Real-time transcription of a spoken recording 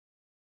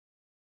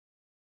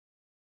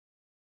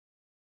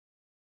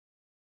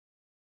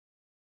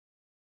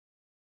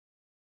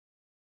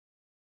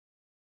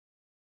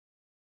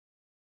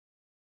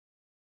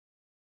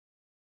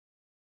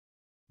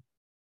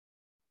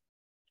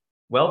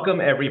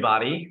Welcome,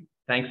 everybody.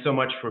 Thanks so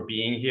much for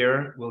being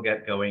here. We'll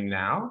get going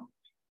now.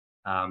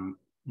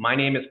 My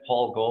name is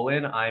Paul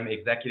Golin. I'm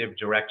Executive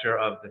Director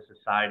of the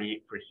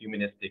Society for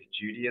Humanistic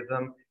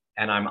Judaism,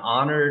 and I'm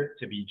honored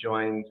to be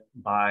joined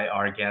by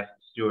our guest,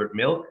 Stuart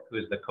Milk, who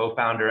is the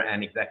co-founder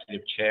and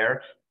executive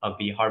chair of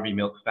the Harvey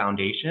Milk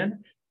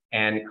Foundation.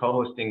 And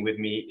co-hosting with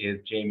me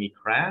is Jaimie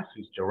Krass,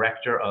 who's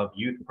Director of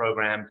Youth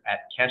Programs at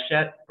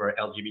Keshet for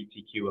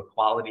LGBTQ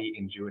equality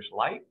in Jewish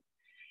life.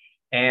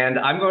 And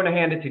I'm going to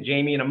hand it to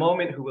Jaimie in a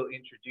moment, who will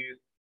introduce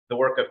the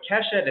work of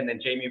Keshet, and then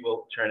Jaimie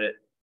will turn it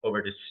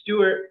over to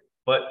Stuart.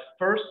 But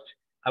first,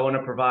 I want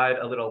to provide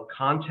a little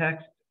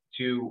context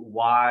to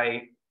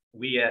why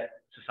we at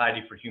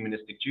Society for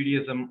Humanistic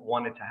Judaism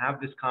wanted to have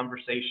this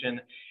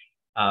conversation.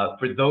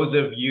 For those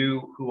of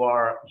you who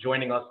are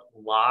joining us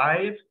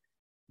live,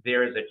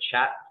 there is a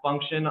chat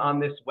function on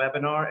this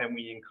webinar, and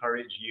we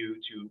encourage you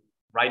to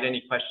write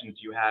any questions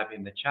you have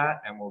in the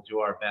chat, and we'll do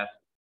our best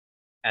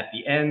at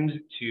the end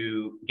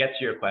to get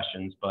to your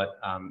questions. But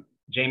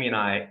Jaimie and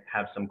I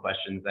have some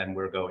questions, and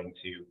we're going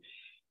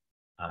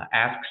to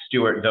ask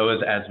Stuart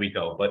those as we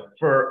go. But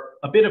for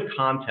a bit of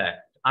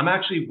context, I'm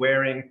actually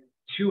wearing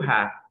two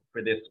hats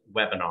for this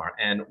webinar.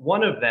 And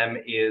one of them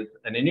is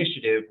an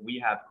initiative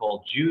we have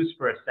called Jews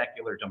for a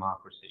Secular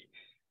Democracy.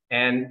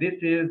 And this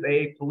is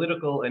a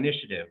political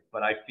initiative,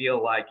 but I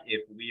feel like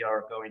if we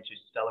are going to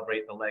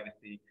celebrate the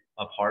legacy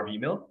of Harvey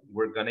Milk,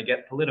 we're going to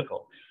get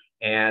political.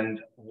 And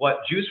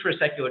what Jews for a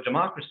Secular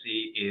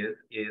Democracy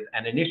is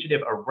an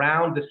initiative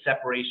around the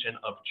separation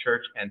of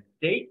church and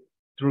state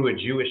through a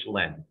Jewish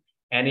lens.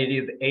 And it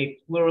is a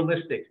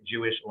pluralistic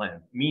Jewish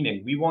lens,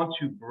 meaning we want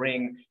to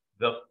bring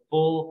the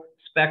full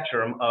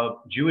spectrum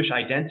of Jewish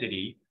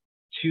identity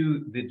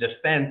to the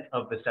defense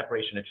of the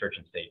separation of church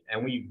and state.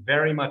 And we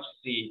very much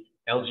see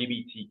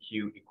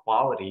LGBTQ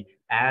equality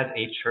as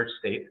a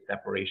church-state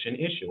separation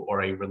issue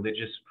or a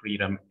religious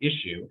freedom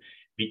issue,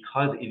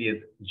 because it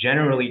is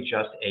generally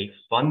just a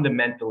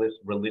fundamentalist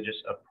religious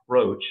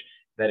approach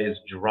that is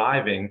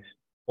driving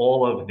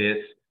all of this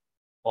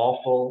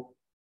awful,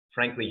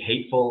 frankly,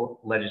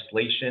 hateful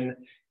legislation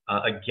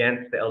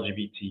against the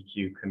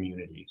LGBTQ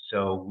community.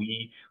 So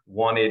we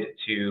wanted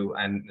to,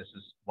 and this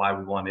is why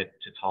we wanted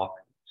to talk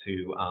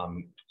to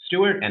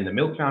Stuart and the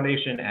Milk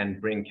Foundation and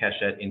bring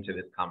Keshet into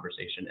this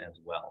conversation as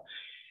well.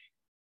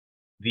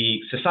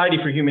 The Society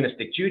for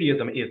Humanistic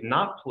Judaism is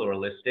not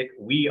pluralistic.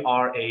 We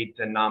are a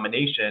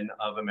denomination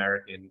of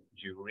American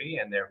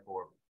Jewry, and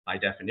therefore, by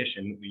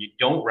definition, we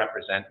don't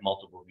represent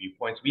multiple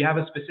viewpoints. We have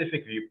a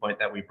specific viewpoint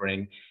that we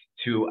bring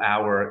to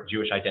our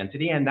Jewish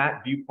identity, and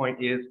that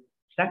viewpoint is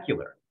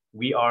secular.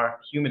 We are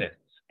humanists,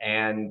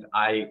 and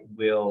I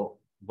will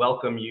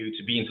welcome you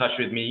to be in touch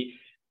with me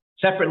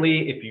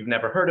separately if you've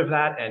never heard of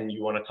that and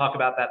you want to talk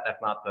about that.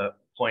 That's not the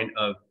point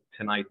of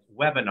tonight's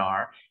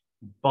webinar,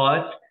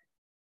 but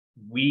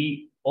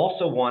we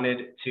also wanted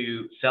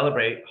to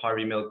celebrate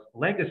Harvey Milk's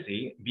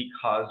legacy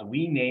because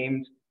we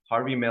named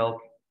Harvey Milk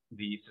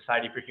the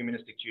Society for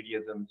Humanistic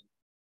Judaism's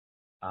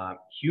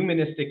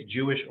Humanistic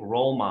Jewish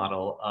Role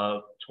Model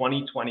of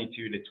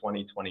 2022 to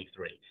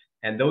 2023.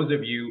 And those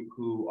of you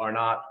who are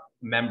not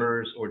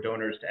members or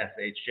donors to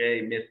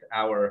SHJ missed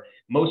our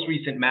most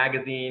recent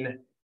magazine,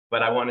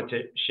 but I wanted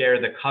to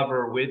share the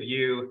cover with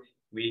you.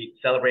 We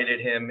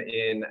celebrated him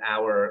in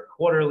our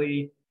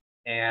quarterly,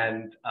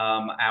 and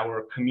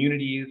our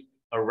communities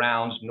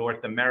around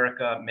North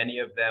America, many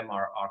of them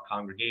are our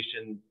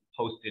congregation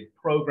hosted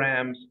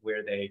programs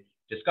where they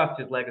discussed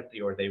his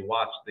legacy, or they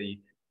watched the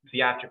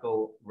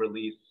theatrical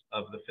release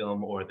of the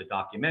film or the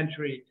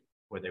documentary,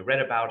 or they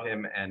read about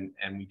him, and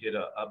we did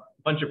a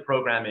bunch of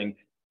programming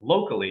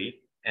locally.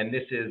 And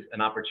this is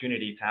an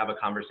opportunity to have a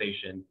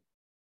conversation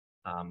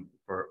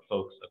for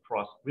folks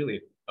across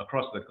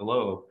the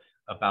globe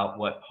about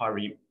what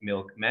Harvey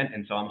Milk meant.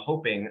 And so I'm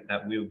hoping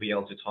that we'll be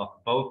able to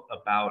talk both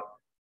about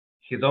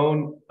his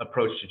own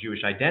approach to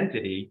Jewish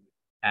identity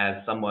as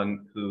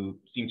someone who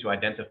seemed to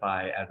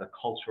identify as a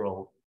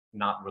cultural,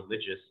 not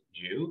religious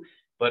Jew,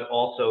 but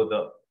also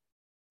the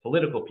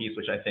political piece,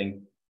 which I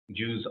think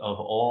Jews of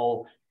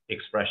all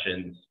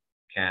expressions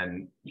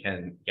can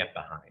get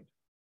behind.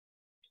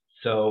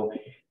 So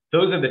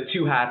those are the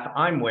two hats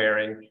I'm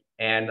wearing,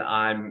 and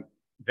I'm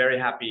very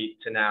happy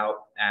to now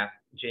ask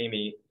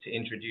Jaimie to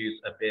introduce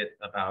a bit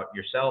about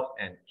yourself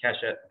and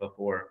Keshet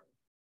before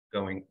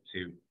going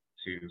to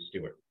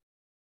Stuart.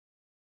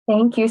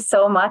 Thank you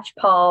so much,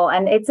 Paul.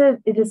 And it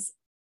is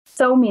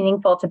so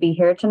meaningful to be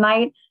here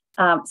tonight.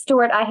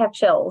 Stuart, I have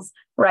chills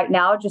right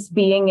now just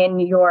being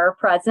in your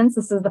presence.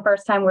 This is the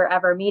first time we're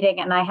ever meeting.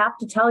 And I have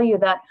to tell you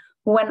that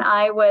when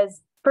I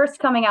was first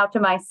coming out to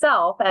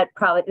myself at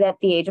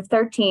the age of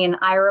 13,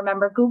 I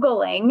remember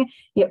Googling,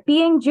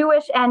 being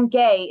Jewish and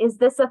gay, is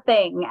this a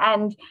thing?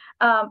 And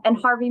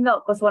Harvey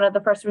Milk was one of the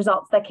first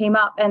results that came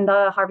up, and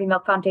the Harvey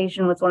Milk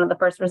Foundation was one of the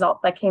first results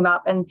that came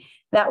up. And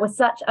that was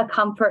such a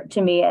comfort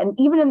to me. And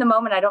even in the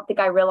moment, I don't think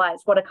I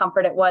realized what a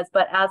comfort it was.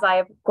 But as I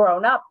have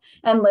grown up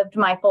and lived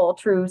my full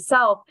true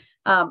self,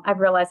 I've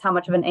realized how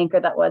much of an anchor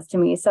that was to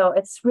me. So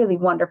it's really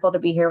wonderful to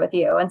be here with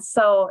you, and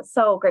so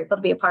grateful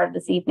to be a part of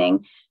this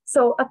evening.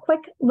 So a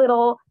quick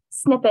little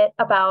snippet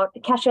about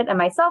Keshet and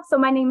myself. So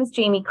my name is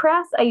Jaimie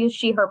Krass. I use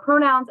she, her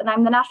pronouns, and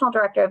I'm the National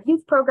Director of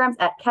Youth Programs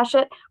at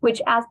Keshet,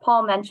 which, as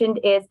Paul mentioned,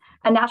 is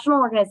a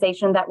national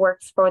organization that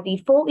works for the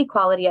full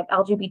equality of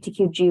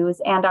LGBTQ Jews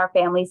and our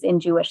families in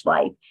Jewish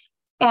life.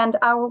 And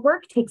our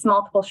work takes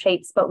multiple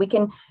shapes, but we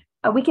can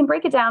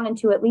break it down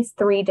into at least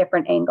 3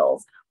 different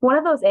angles. One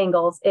of those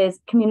angles is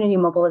community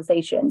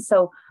mobilization.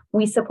 So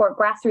we support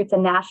grassroots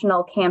and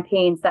national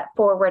campaigns that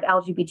forward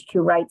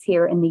LGBTQ rights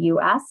here in the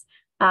U.S.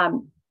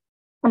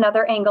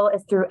 Another angle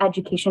is through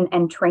education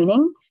and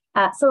training.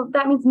 So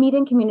that means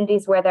meeting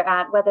communities where they're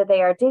at, whether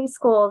they are day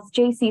schools,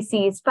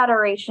 JCCs,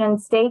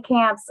 federations, day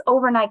camps,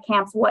 overnight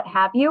camps, what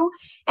have you,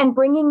 and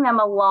bringing them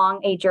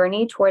along a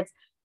journey towards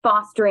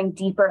fostering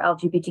deeper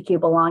LGBTQ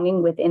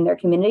belonging within their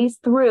communities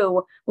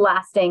through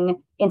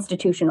lasting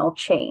institutional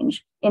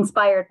change,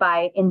 inspired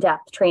by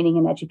in-depth training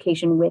and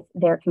education with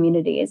their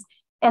communities.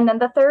 And then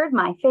the third,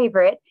 my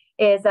favorite,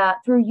 is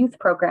through youth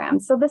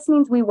programs. So this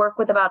means we work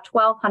with about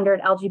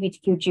 1,200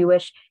 LGBTQ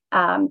Jewish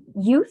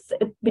youth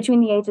between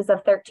the ages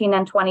of 13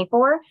 and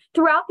 24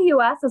 throughout the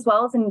U.S. as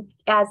well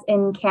as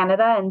in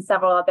Canada and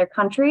several other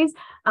countries,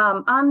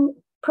 on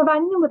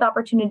providing them with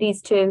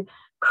opportunities to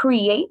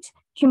create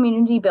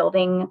community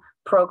building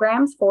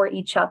programs for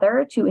each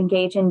other, to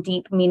engage in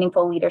deep,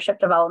 meaningful leadership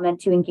development,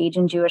 to engage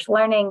in Jewish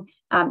learning,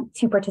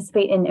 to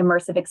participate in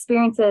immersive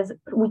experiences,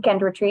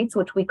 weekend retreats,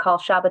 which we call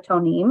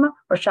Shabbatonim,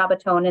 or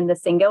Shabbaton in the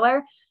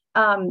singular,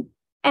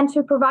 and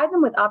to provide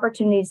them with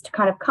opportunities to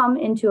kind of come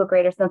into a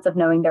greater sense of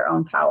knowing their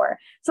own power.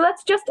 So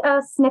that's just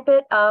a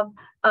snippet of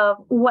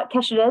what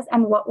Keshet is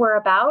and what we're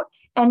about.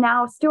 And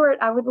now, Stuart,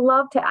 I would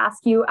love to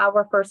ask you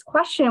our first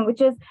question,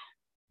 which is,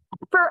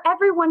 for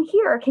everyone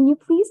here, can you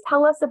please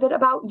tell us a bit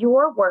about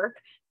your work,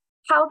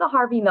 how the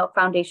Harvey Milk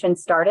Foundation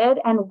started,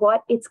 and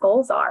what its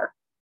goals are?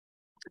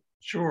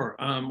 Sure.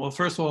 Well,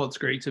 first of all, it's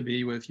great to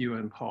be with you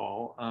and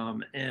Paul.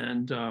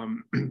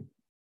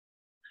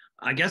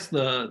 I guess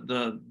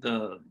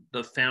the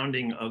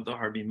founding of the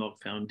Harvey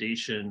Milk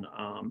Foundation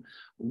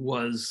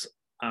was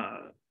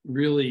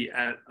really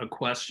at a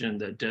question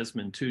that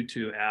Desmond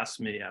Tutu asked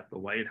me at the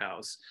White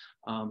House.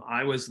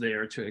 I was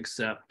there to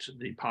accept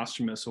the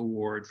posthumous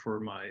award for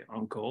my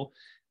uncle.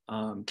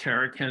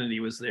 Kara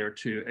Kennedy was there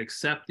to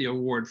accept the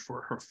award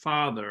for her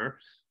father,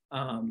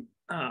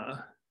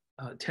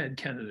 Ted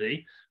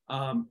Kennedy,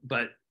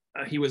 but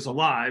he was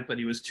alive, but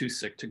he was too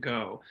sick to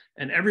go.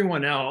 And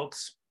everyone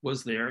else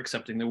was there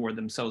accepting the award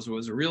themselves. It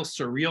was a real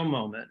surreal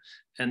moment.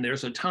 And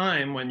there's a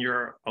time when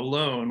you're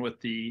alone with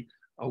the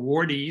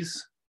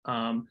awardees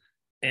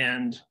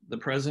and the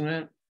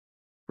president,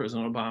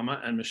 President Obama,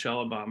 and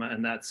Michelle Obama,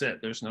 and that's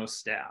it. There's no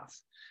staff.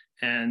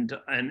 And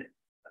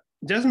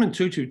Desmond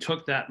Tutu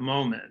took that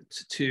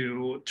moment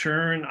to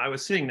turn. I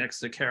was sitting next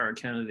to Kara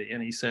Kennedy,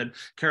 and he said,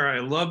 "Kara, I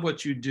love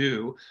what you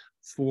do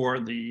for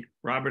the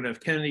Robert F.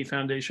 Kennedy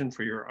Foundation,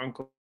 for your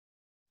uncle,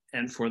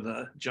 and for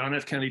the John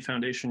F. Kennedy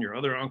Foundation, your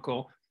other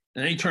uncle."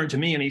 And then he turned to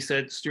me and he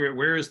said, "Stuart,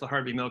 where is the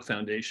Harvey Milk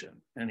Foundation?"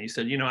 And he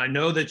said, I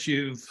know that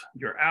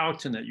you're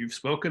out and that you've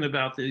spoken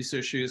about these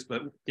issues,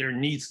 but there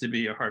needs to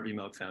be a Harvey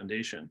Milk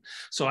Foundation.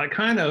 So I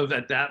kind of,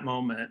 at that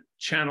moment,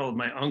 channeled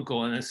my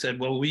uncle and I said,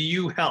 "Well, will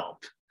you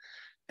help?"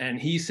 And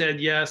he said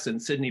yes,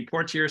 and Sidney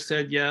Portier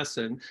said yes,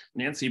 and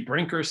Nancy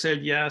Brinker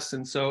said yes.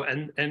 And so,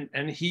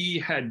 and he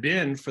had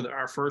been, for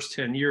our first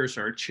 10 years,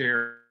 our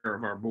chair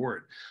of our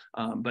board.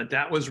 But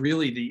that was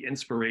really the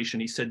inspiration.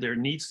 He said, there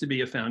needs to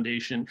be a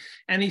foundation.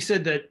 And he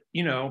said that,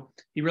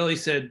 he really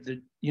said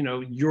that,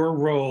 your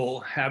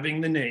role,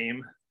 having the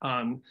name,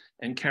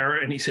 and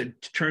Kara, and he said,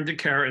 turned to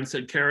Kara and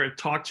said, "Kara,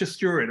 talk to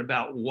Stuart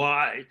about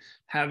why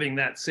having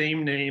that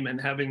same name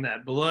and having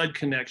that blood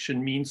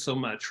connection means so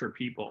much for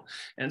people."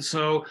 And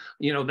so,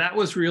 that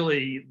was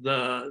really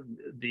the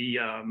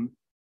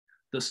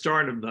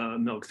start of the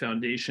Milk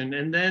Foundation.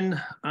 And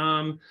then,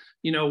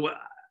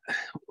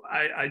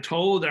 I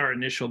told our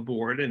initial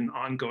board and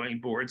ongoing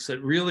boards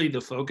that really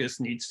the focus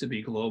needs to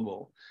be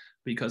global,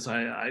 because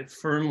I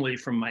firmly,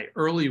 from my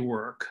early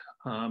work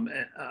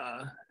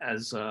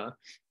as a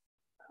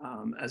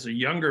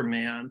younger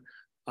man,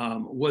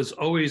 was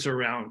always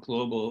around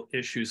global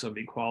issues of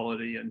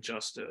equality and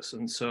justice.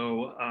 And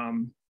so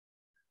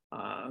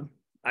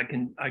I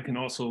can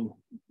also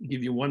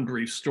give you one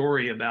brief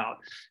story about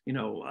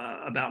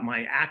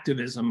my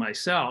activism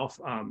myself.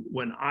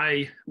 When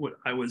I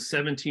was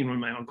 17 when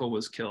my uncle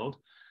was killed,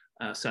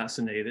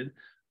 assassinated.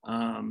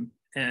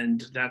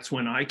 And that's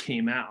when I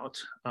came out.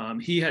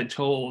 He had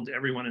told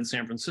everyone in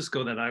San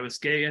Francisco that I was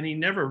gay, and he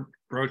never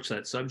broached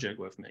that subject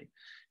with me.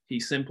 He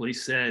simply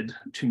said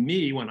to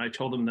me, when I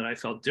told him that I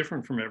felt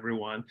different from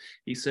everyone,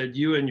 he said,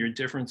 "You and your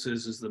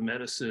differences is the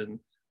medicine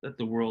that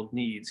the world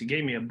needs." He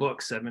gave me a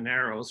book, 7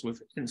 Arrows,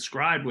 with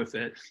inscribed with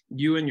it,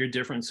 "You and your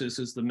differences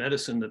is the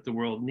medicine that the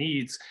world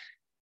needs."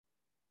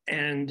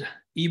 And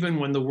even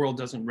when the world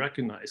doesn't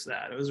recognize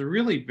that, it was a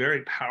really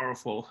very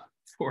powerful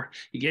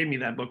he gave me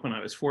that book when I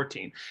was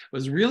 14. It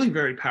was really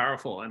very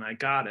powerful, and I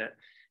got it.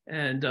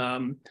 And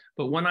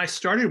but when I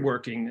started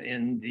working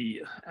in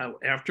the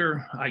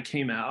after I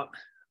came out,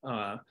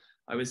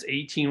 I was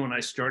 18 when I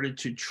started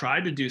to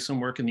try to do some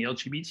work in the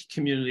LGBT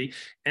community,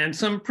 and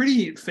some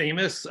pretty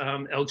famous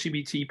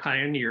LGBT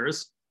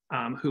pioneers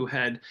who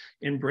had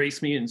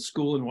embraced me in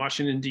school in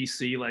Washington,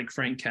 D.C., like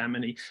Frank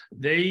Kameny.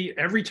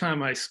 Every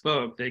time I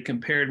spoke, they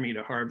compared me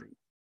to Harvey.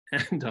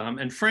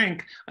 And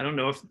Frank, I don't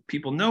know if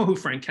people know who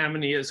Frank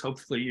Kameny is.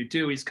 Hopefully you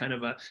do. He's kind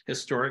of a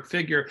historic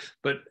figure.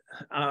 But,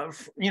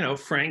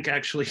 Frank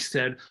actually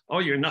said, "Oh,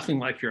 you're nothing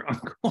like your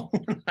uncle,"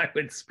 when I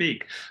would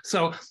speak.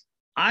 So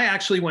I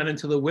actually went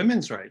into the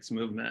women's rights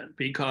movement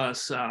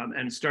because,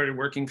 and started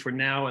working for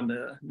NOW and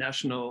the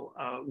National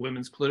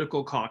Women's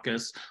Political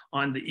Caucus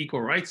on the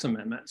Equal Rights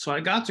Amendment. So I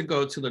got to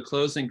go to the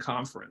closing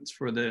conference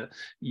for the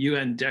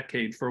UN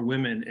Decade for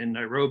Women in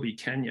Nairobi,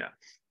 Kenya,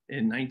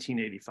 in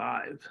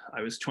 1985.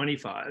 I was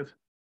 25.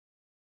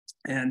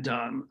 And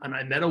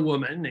I met a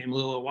woman named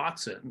Lilla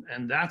Watson,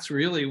 and that's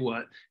really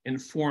what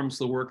informs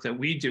the work that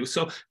we do.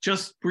 So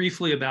just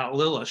briefly about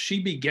Lilla,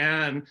 she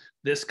began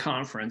this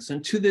conference,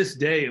 and to this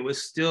day, it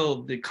was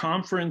still the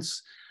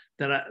conference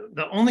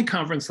the only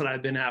conference that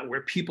I've been at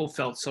where people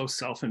felt so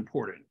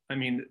self-important. I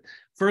mean,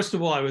 first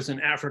of all, I was in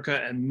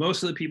Africa, and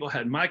most of the people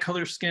had my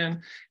color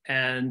skin,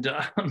 and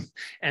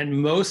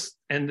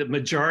the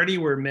majority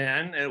were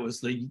men. It was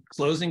the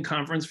closing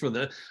conference for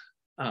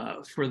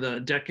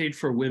the Decade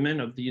for Women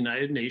of the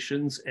United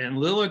Nations, and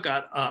Lilla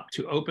got up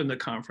to open the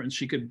conference.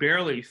 She could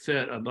barely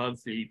fit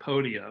above the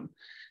podium.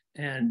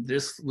 And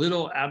this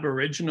little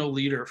Aboriginal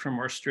leader from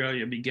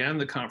Australia began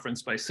the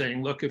conference by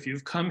saying, look, if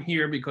you've come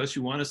here because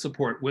you want to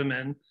support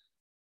women,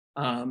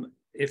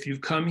 if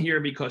you've come here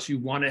because you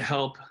want to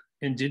help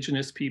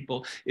Indigenous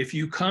people, if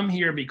you come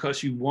here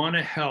because you want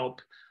to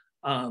help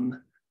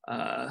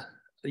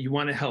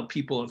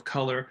people of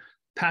color,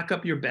 pack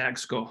up your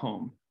bags, go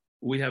home.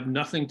 We have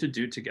nothing to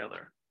do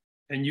together.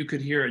 And you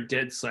could hear a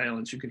dead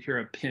silence. You could hear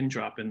a pin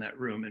drop in that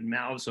room and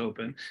mouths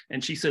open.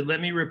 And she said, let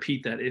me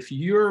repeat that. If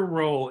your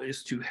role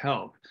is to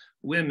help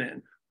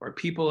women or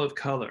people of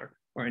color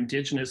or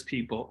Indigenous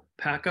people,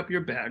 pack up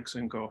your bags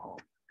and go home.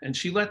 And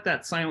she let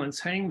that silence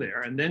hang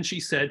there. And then she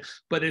said,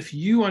 but if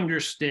you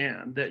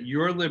understand that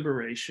your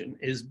liberation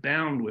is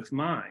bound with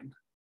mine,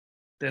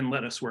 then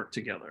let us work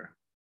together.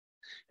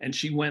 And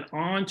she went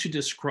on to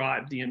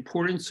describe the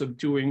importance of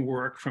doing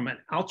work from an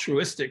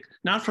altruistic,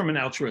 not from an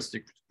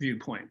altruistic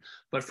viewpoint,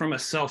 but from a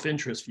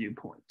self-interest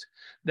viewpoint.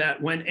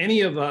 That when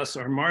any of us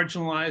are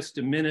marginalized,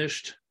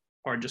 diminished,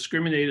 or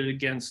discriminated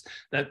against,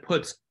 that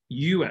puts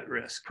you at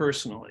risk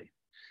personally.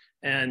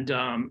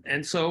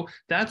 And so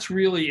that's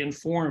really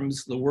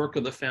informs the work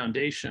of the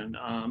foundation,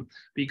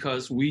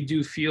 because we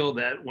do feel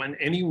that when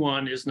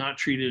anyone is not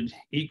treated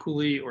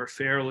equally or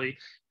fairly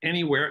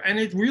anywhere, and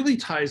it really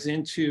ties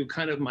into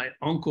kind of my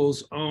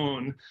uncle's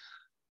own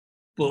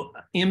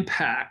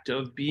impact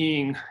of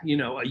being,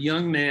 a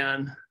young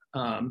man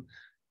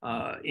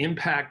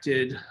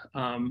impacted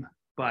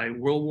by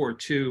World War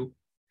II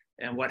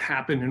and what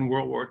happened in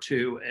World War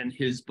II, and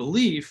his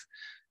belief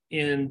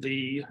in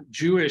the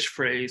Jewish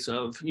phrase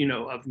of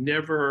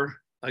never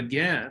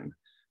again,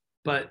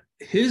 but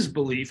his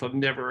belief of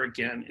never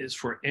again is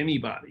for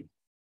anybody,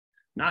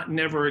 not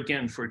never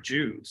again for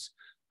Jews,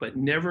 but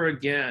never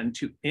again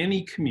to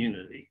any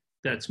community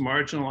that's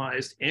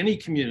marginalized, any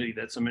community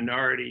that's a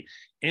minority,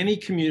 any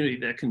community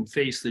that can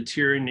face the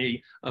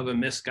tyranny of a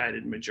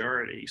misguided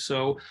majority.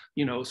 So,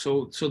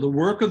 so the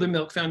work of the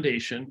Milk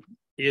Foundation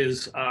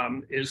is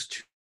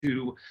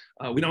to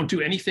we don't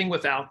do anything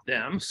without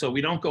them. So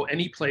we don't go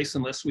any place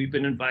unless we've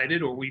been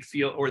invited, or we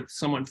feel, or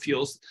someone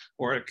feels,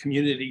 or a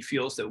community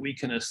feels that we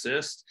can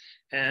assist.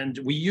 And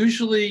we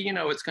usually,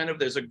 it's kind of,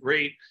 there's a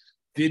great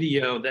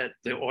video that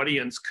the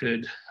audience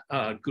could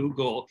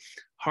Google,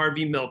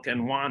 Harvey Milk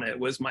and Juana. It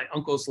was my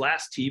uncle's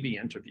last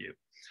TV interview,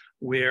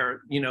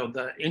 where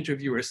the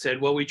interviewer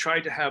said, well, we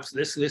tried to have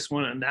this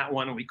one and that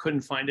one, and we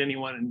couldn't find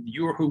anyone, and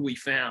you're who we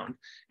found.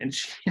 And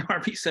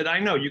Harvey said, I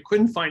know, you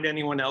couldn't find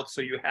anyone else,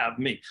 so you have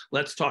me.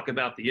 Let's talk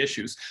about the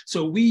issues.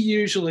 So we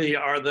usually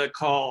are the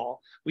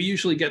call. We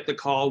usually get the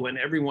call when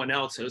everyone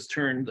else has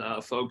turned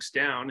folks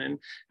down.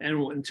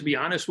 And to be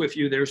honest with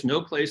you, there's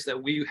no place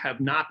that we have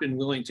not been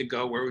willing to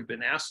go where we've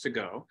been asked to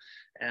go.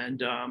 And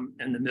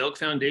the Milk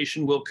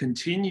Foundation will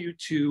continue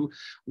to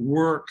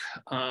work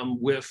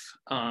with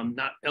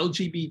not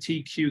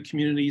LGBTQ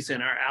communities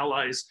and our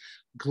allies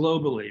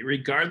globally,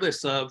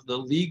 regardless of the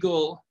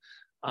legal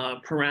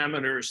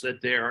parameters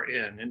that they are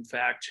in. In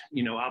fact,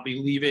 I'll be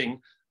leaving,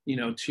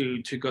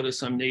 to go to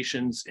some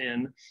nations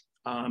in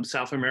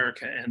South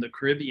America and the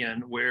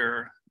Caribbean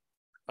where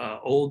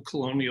old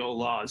colonial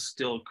laws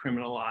still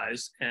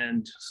criminalize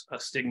and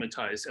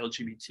stigmatize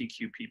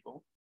LGBTQ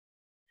people.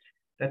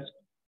 That's,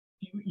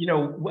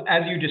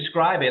 as you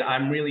describe it,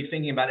 I'm really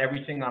thinking about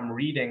everything I'm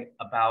reading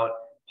about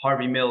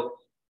Harvey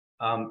Milk's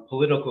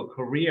political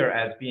career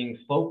as being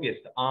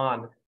focused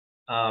on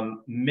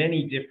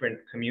many different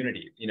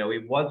communities.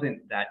 It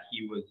wasn't that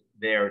he was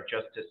there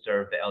just to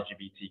serve the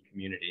LGBT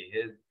community.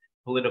 His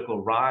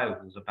political rise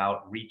was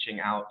about reaching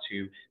out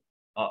to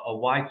a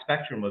wide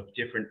spectrum of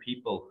different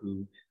people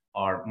who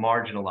are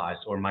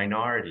marginalized or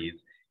minorities.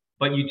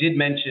 But you did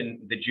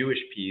mention the Jewish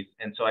piece,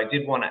 and so I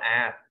did want to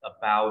ask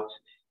about,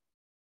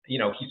 he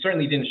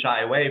certainly didn't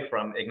shy away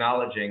from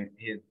acknowledging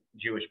his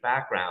Jewish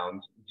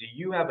background. Do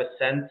you have a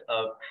sense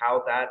of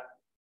how that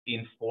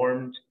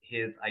informed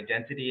his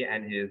identity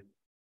and his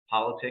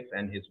politics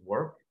and his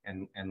work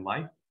and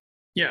life?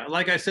 Yeah,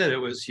 like I said, it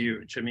was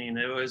huge. I mean,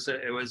 it was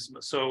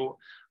so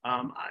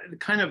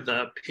kind of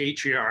the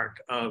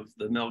patriarch of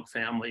the Milk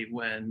family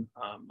when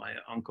my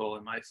uncle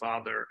and my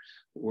father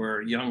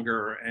were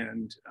younger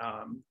and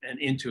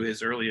into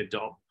his early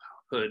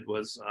adulthood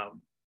was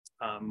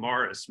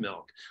Morris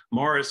Milk.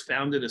 Morris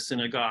founded a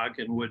synagogue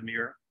in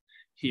Woodmere.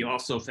 He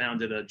also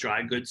founded a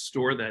dry goods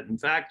store that, in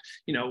fact,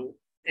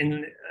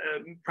 in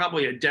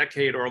probably a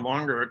decade or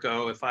longer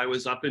ago, if I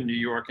was up in New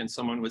York and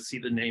someone would see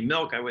the name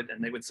Milk,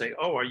 and they would say,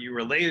 "Oh, are you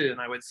related?" And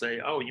I would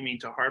say, "Oh, you mean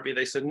to Harvey?"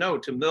 They said, "No,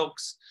 to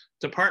Milk's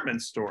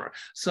department store."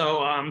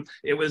 So and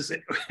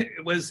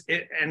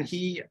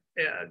he,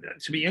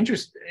 to be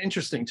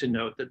interesting to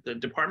note that the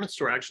department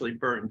store actually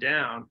burned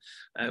down.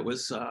 It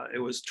was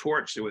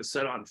torched. It was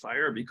set on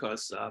fire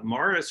because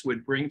Morris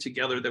would bring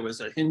together. There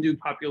was a Hindu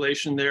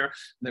population there.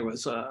 There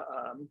was a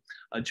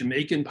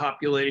Jamaican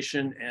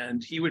population,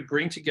 and he would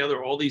bring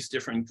together all these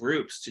different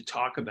groups to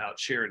talk about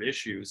shared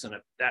issues, and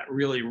that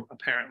really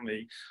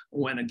apparently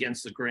went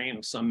against the grain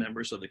of some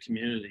members of the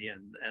community,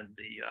 and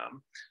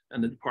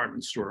the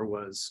department store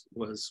was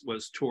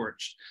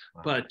torched.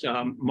 Wow. But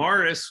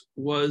Morris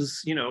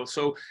was,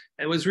 so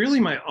it was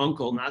really my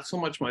uncle, not so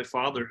much my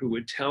father, who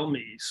would tell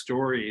me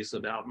stories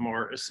about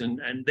Morris,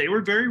 and they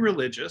were very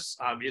religious,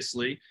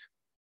 obviously.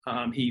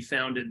 He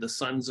founded the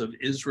Sons of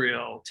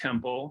Israel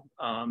Temple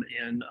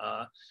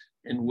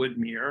in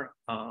Woodmere,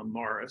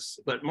 Morris.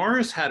 But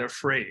Morris had a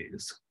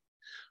phrase,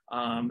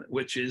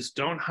 which is,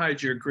 "Don't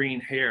hide your green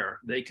hair,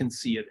 they can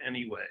see it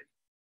anyway."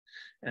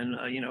 And,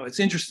 it's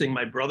interesting,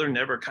 my brother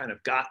never kind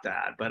of got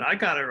that, but I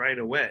got it right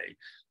away,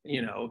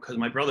 because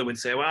my brother would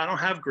say, "Well, I don't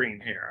have green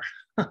hair."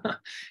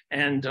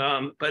 And,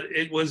 but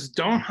it was,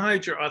 don't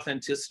hide your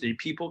authenticity.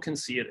 People can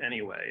see it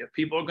anyway. If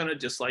people are going to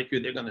dislike you,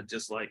 they're going to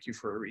dislike you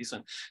for a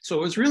reason. So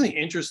it was really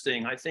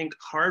interesting. I think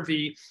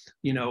Harvey,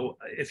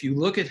 if you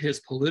look at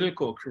his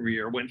political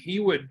career, when he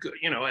would,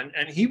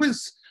 and he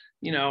was,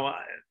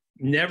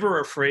 never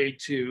afraid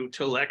to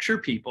lecture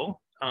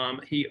people.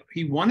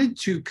 He wanted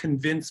to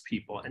convince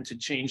people and to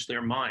change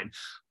their mind.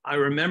 I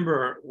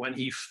remember when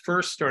he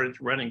first started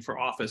running for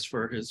office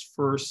for his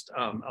first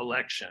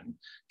election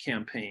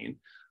campaign,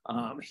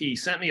 he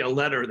sent me a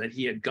letter that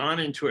he had gone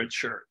into a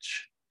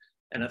church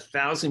and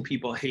 1,000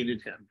 people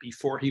hated him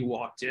before he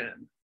walked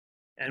in.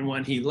 And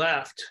when he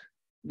left,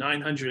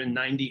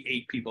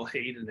 998 people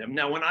hated him.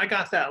 Now, when I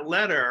got that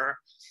letter,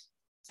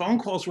 phone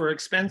calls were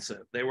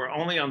expensive. They were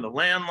only on the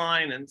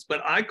landline,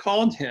 but I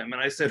called him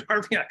and I said,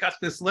 "Harvey, I got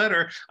this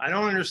letter. I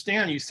don't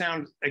understand. You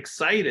sound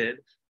excited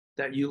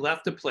that you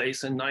left a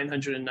place and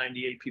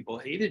 998 people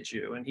hated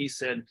you." And he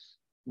said,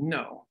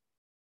 "No,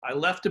 I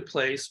left a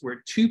place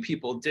where 2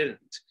 people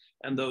didn't,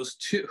 and those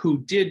 2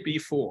 who did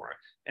before,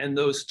 and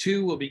those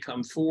 2 will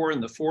become 4,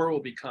 and the 4 will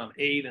become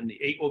 8, and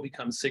the 8 will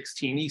become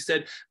 16. He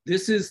said,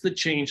 "This is the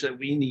change that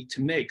we need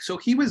to make." So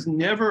he was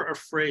never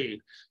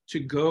afraid to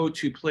go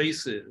to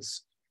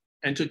places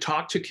and to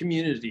talk to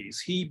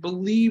communities. He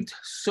believed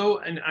so,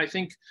 and I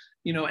think,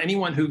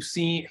 anyone who's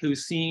seen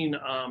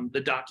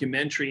the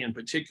documentary in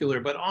particular,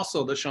 but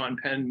also the Sean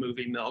Penn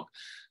movie Milk,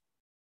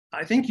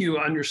 I think you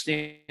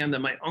understand that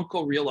my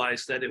uncle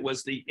realized that it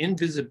was the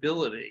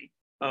invisibility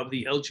of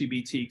the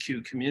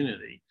LGBTQ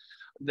community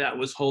that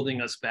was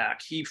holding us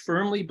back. He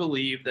firmly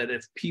believed that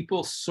if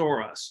people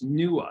saw us,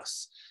 knew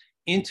us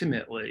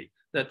intimately,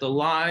 that the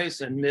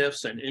lies and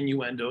myths and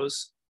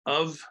innuendos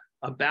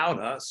about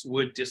us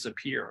would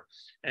disappear.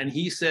 And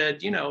he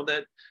said,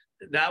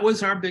 that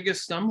was our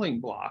biggest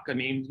stumbling block. I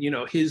mean,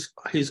 his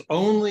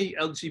only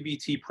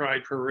LGBT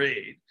pride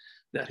parade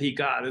that he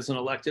got as an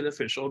elected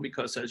official,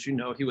 because as you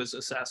know, he was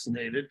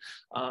assassinated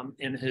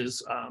in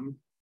his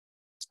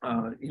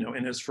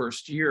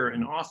first year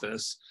in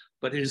office,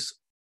 but his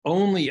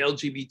only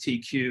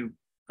LGBTQ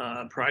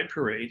pride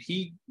parade,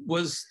 he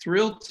was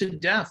thrilled to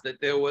death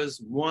that there was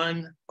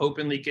 1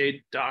 openly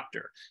gay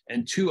doctor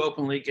and 2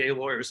 openly gay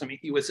lawyers. I mean,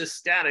 he was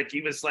ecstatic.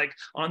 He was like,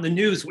 on the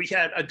news, we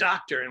had a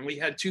doctor and we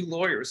had 2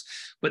 lawyers.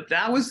 But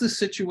that was the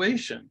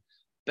situation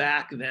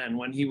back then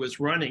when he was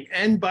running.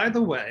 And by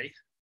the way,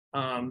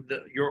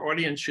 your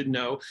audience should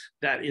know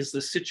that is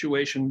the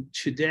situation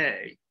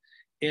today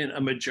in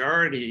a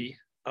majority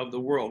of the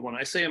world. When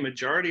I say a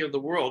majority of the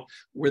world,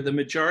 where the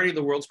majority of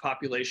the world's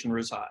population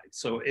resides.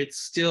 So it's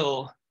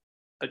still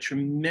a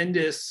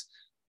tremendous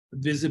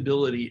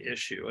visibility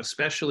issue,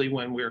 especially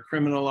when we're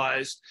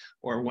criminalized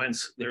or when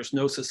there's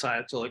no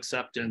societal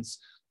acceptance.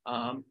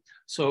 Paul,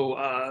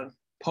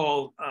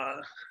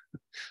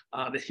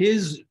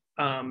 his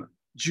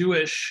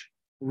Jewish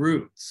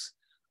roots,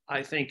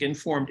 I think,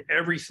 informed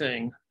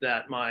everything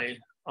that my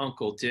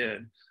uncle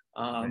did.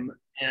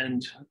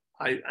 And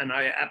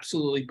I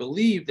absolutely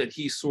believe that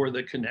he saw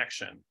the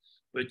connection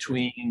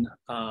between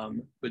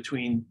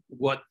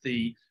what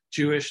the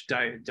Jewish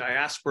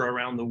diaspora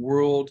around the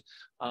world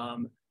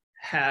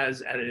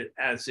has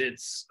as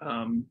its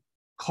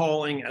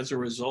calling as a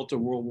result of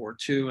World War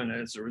II and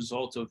as a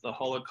result of the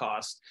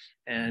Holocaust,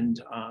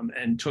 and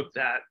took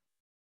that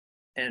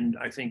and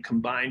I think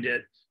combined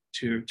it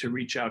to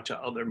reach out to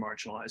other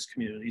marginalized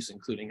communities,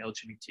 including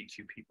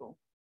LGBTQ people.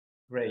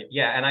 Great,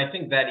 yeah, and I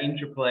think that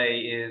interplay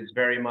is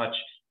very much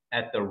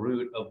at the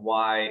root of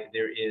why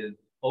there is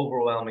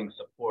overwhelming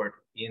support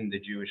in the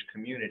Jewish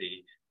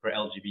community for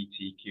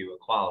LGBTQ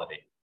equality.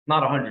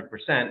 Not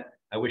 100%,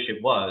 I wish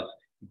it was,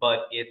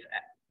 but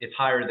it's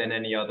higher than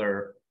any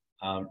other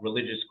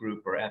religious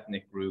group or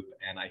ethnic group,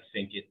 and I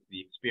think it's the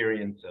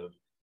experience of,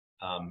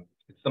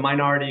 it's the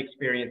minority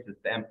experience,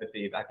 it's the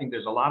empathy. I think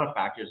there's a lot of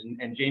factors,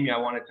 and Jaimie, I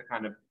wanted to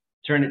kind of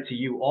turn it to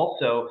you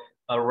also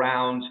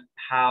around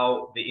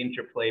how the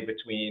interplay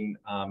between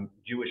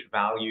Jewish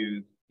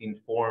values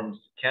informs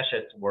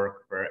Keshet's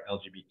work for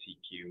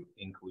LGBTQ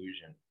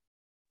inclusion.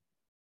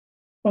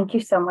 Thank you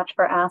so much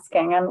for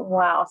asking. And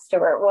wow,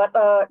 Stuart,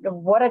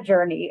 what a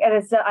journey. It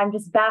is. I'm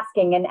just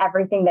basking in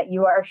everything that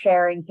you are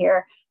sharing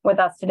here with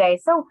us today.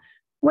 So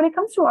when it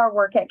comes to our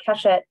work at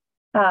Keshet,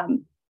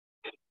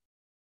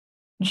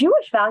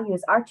 Jewish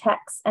values, our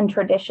texts and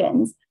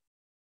traditions,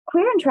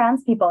 queer and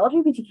trans people,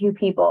 LGBTQ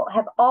people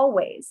have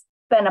always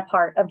been a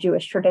part of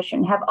Jewish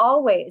tradition, have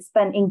always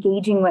been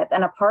engaging with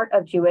and a part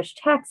of Jewish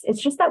texts.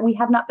 It's just that we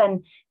have not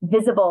been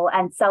visible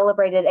and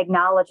celebrated,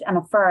 acknowledged, and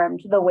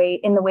affirmed in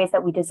the ways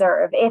that we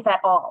deserve, if at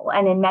all.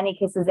 And in many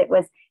cases, it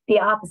was the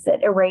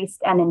opposite,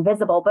 erased and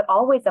invisible, but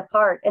always a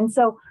part. And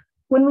so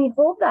when we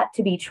hold that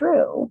to be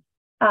true,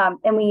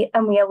 and we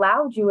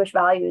allow Jewish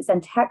values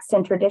and text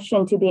and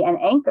tradition to be an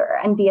anchor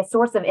and be a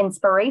source of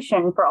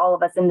inspiration for all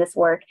of us in this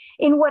work,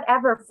 in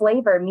whatever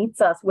flavor meets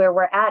us where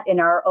we're at in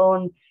our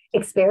own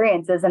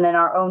experiences and in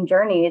our own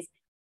journeys,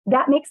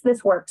 that makes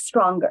this work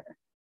stronger.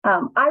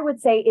 I would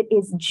say it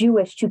is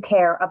Jewish to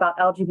care about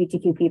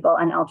LGBTQ people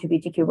and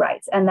LGBTQ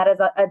rights. And that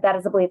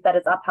is a belief that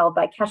is upheld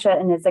by Keshet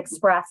and is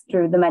expressed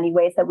through the many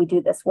ways that we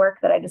do this work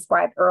that I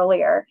described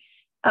earlier.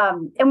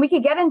 And we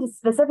could get into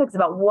specifics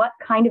about what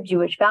kind of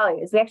Jewish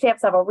values. We actually have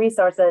several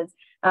resources,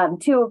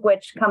 two of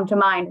which come to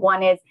mind.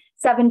 One is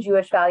 7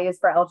 Jewish values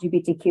for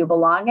LGBTQ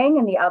belonging,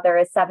 and the other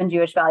is 7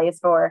 Jewish values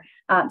for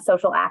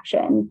social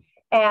action.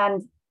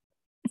 And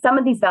some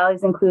of these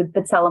values include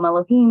B'Tselem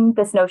Elohim,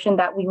 this notion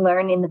that we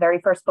learn in the very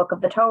first book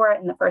of the Torah,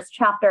 in the first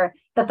chapter,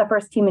 that the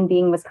first human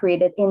being was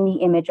created in the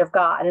image of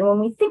God. And when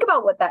we think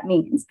about what that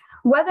means,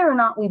 whether or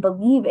not we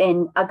believe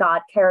in a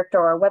God character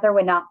or whether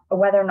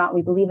or not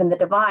we believe in the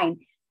divine,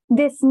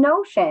 this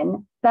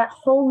notion that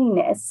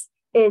holiness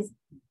is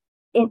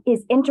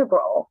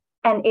integral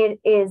and it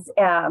is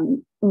a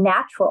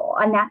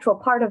natural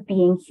part of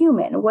being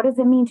human. What does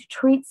it mean to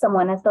treat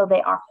someone as though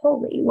they are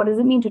holy? What does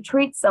it mean to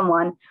treat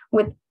someone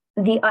with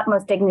the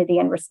utmost dignity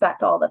and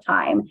respect all the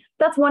time?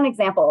 That's one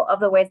example of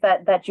the ways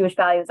that Jewish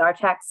values, our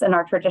texts, and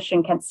our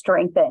tradition can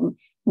strengthen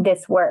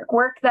this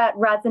work that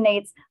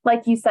resonates,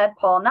 like you said,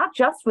 Paul, not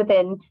just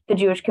within the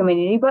Jewish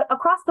community, but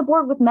across the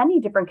board with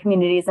many different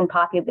communities and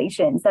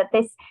populations. I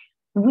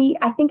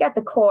think at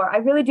the core, I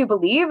really do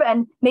believe,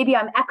 and maybe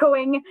I'm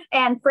echoing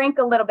Anne Frank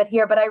a little bit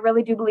here, but I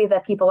really do believe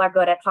that people are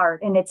good at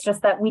heart. And it's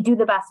just that we do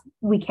the best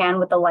we can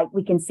with the light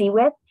we can see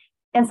with.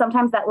 And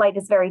sometimes that light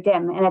is very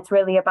dim, and it's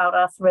really about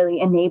us really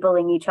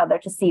enabling each other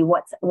to see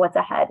what's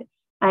ahead.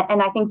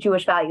 And I think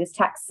Jewish values,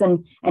 texts,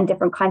 and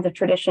different kinds of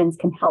traditions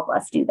can help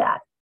us do that.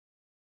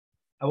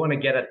 I want to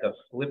get at the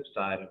flip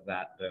side of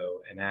that,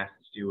 though, and ask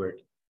Stuart,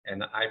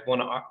 and I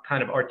want to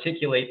kind of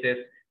articulate this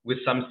with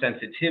some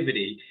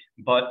sensitivity,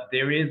 but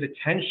there is a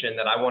tension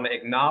that I want to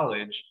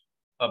acknowledge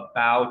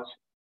about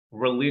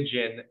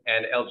religion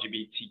and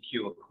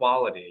LGBTQ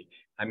equality.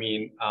 I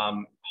mean,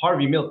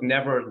 Harvey Milk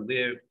never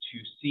lived to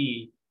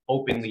see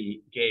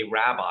openly gay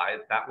rabbis.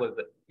 That was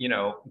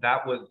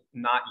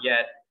not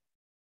yet,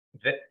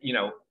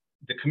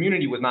 the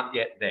community was not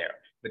yet there.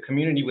 The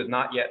community was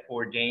not yet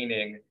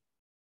ordaining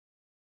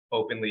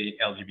openly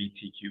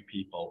LGBTQ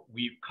people.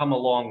 We've come a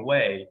long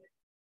way,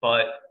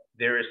 but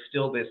there is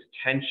still this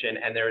tension,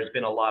 and there has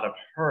been a lot of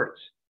hurt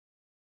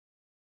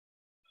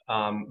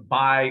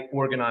by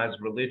organized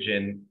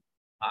religion,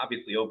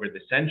 obviously over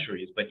the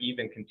centuries, but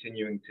even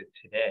continuing to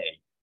today.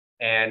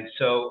 And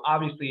so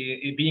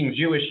obviously, being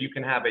Jewish, you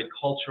can have a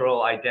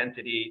cultural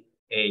identity,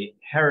 a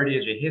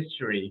heritage, a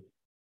history,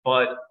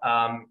 but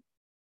how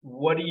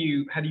do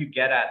you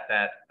get at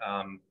that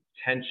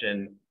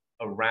tension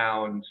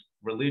around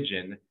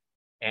religion?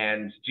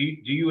 And do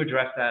you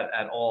address that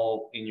at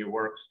all in your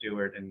work,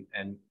 Stuart?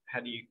 And how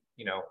do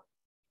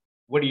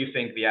what do you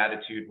think the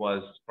attitude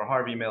was for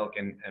Harvey Milk,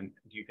 and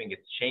do you think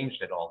it's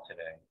changed at all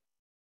today?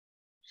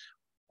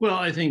 Well,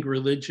 I think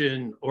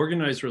religion,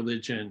 organized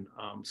religion,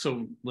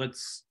 so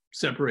let's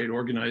separate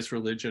organized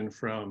religion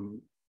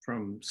from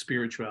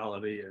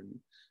spirituality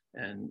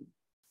and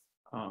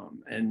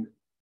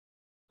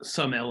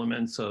some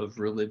elements of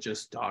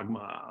religious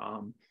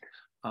dogma.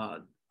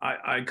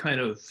 I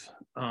kind of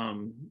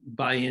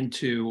buy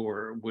into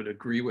or would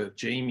agree with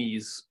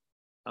Jaimie's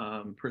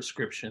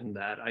prescription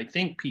that I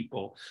think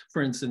people,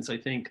 for instance, I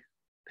think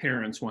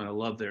parents want to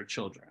love their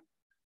children.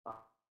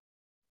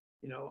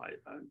 You know,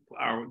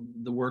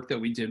 the work that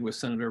we did with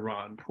Senator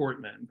Ron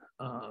Portman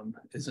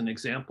is an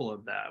example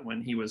of that,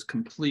 when he was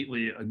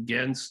completely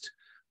against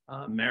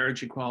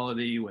marriage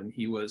equality, when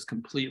he was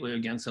completely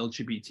against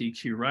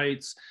LGBTQ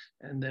rights.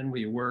 And then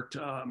we worked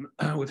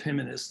with him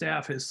and his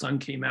staff. His son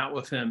came out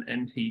with him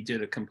and he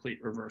did a complete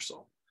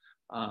reversal.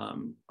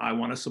 I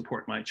want to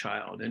support my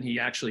child. And he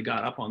actually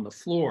got up on the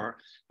floor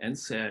and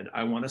said,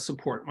 I want to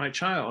support my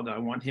child. I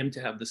want him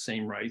to have the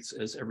same rights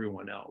as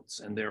everyone else.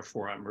 And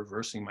therefore, I'm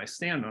reversing my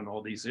stand on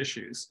all these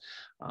issues.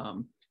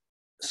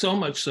 So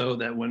much so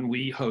that when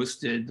we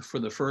hosted for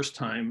the first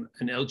time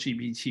an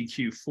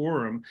LGBTQ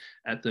forum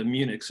at the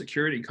Munich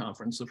Security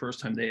Conference, the first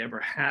time they ever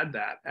had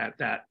that at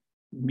that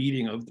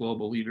meeting of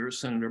global leaders,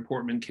 Senator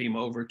Portman came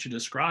over to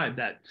describe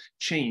that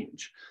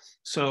change.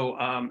 So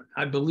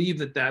I believe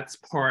that that's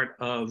part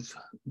of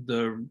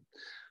the,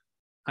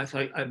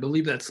 I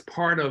believe that's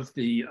part of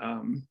the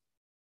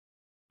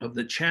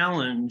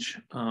challenge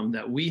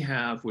that we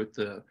have with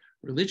the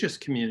religious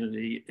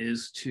community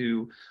is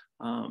to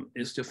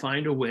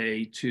find a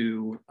way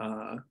to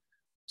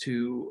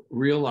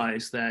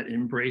realize that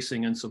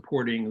embracing and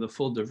supporting the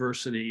full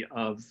diversity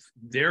of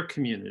their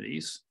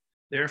communities,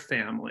 their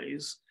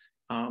families,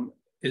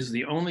 is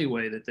the only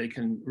way that they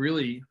can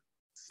really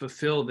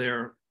fulfill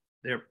their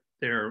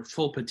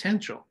full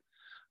potential.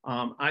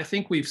 I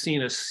think we've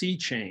seen a sea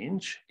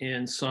change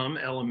in some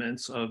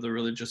elements of the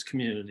religious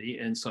community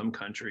in some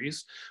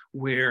countries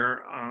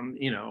where,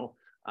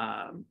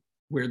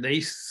 where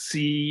they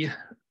see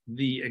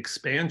the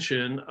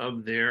expansion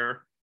of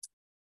their,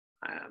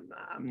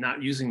 I'm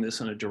not using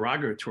this in a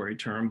derogatory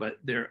term, but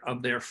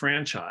of their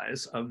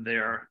franchise, of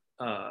their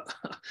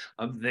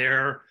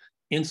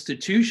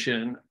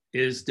institution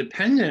is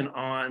dependent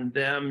on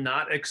them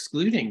not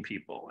excluding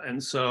people.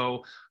 And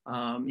so,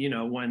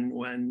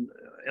 when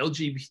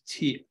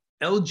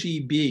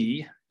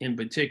LGB in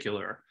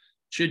particular,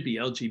 should be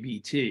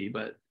LGBT,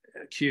 but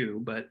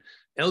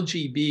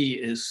LGB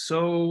is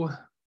so,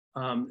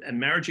 and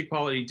marriage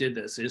equality did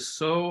this,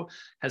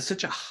 has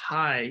such a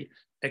high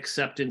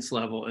acceptance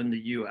level in the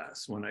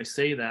US. When I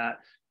say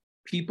that,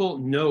 people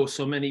know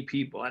so many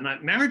people, and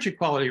marriage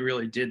equality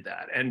really did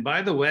that. And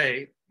by the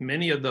way,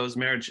 many of those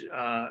marriage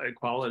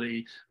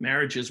equality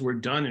marriages were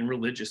done in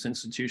religious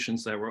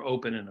institutions that were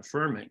open and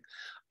affirming.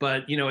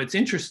 But, it's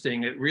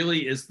interesting. It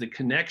really is the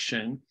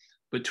connection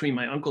between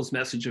my uncle's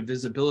message of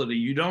visibility.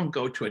 You don't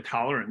go to a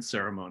tolerance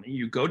ceremony.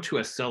 You go to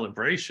a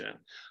celebration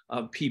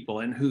of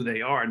people and who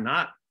they are,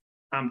 not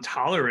I'm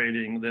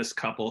tolerating this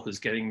couple who's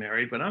getting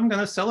married, but I'm going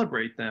to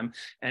celebrate them.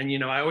 And,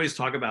 I always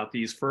talk about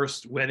these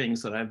first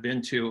weddings that I've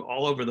been to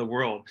all over the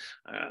world.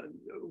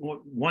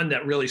 One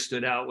that really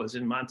stood out was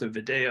in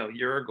Montevideo,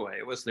 Uruguay.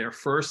 It was their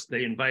first,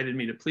 they invited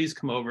me to please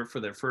come over for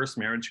their first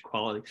marriage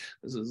equality.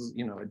 This is,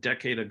 a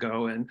decade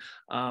ago. And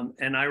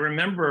I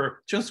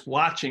remember just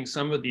watching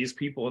some of these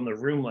people in the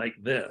room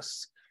like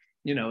this,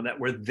 that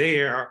were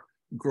there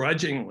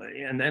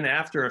grudgingly. And then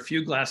after a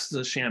few glasses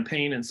of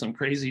champagne and some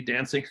crazy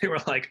dancing, they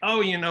were like, oh,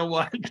 you know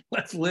what,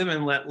 let's live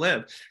and let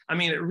live. I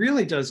mean, it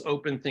really does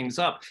open things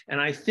up. And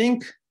I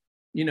think,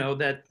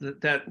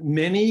 that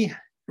many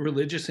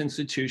religious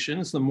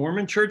institutions, the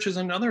Mormon Church is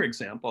another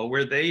example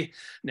where they're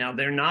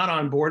not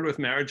on board with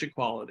marriage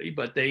equality,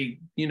 but they,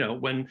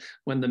 when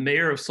the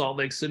mayor of Salt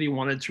Lake City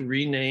wanted to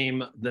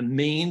rename the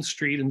main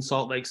street in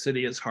Salt Lake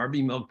City as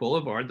Harvey Milk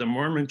Boulevard, the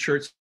Mormon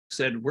Church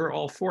said, we're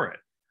all for it.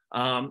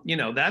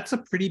 That's a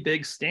pretty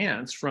big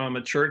stance from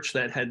a church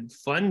that had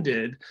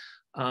funded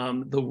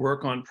the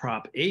work on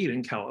Prop 8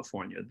 in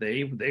California.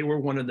 They were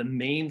one of the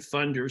main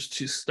funders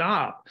to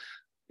stop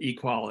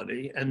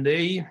equality, and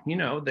they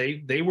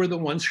were the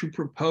ones who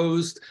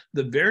proposed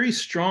the very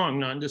strong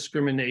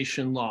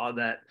non-discrimination law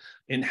that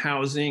in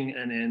housing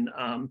and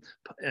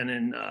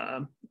in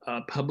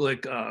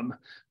public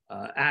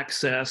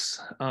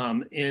access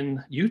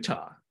in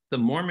Utah. The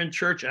Mormon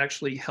Church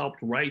actually helped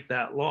write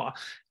that law.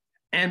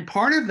 And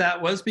part of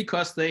that was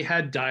because they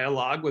had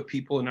dialogue with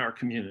people in our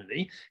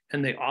community,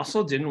 and they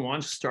also didn't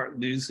want to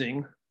start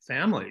losing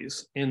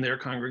families in their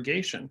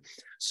congregation.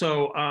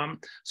 So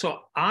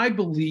I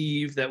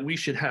believe that we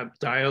should have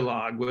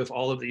dialogue with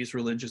all of these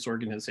religious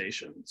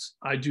organizations.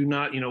 I do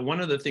not, one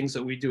of the things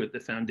that we do at the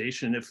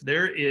foundation, if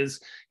there is,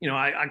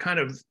 I kind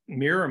of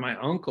mirror my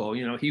uncle,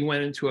 he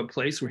went into a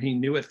place where he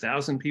knew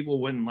 1,000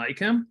 people wouldn't like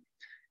him.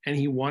 And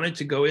he wanted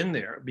to go in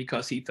there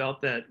because he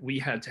felt that we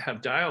had to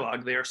have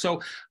dialogue there. So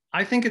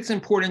I think it's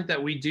important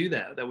that we do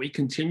that we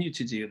continue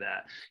to do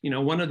that.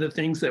 One of the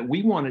things that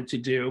we wanted to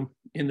do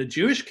in the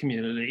Jewish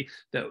community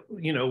that,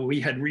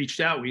 we had reached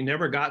out, we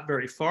never got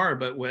very far,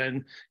 but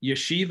when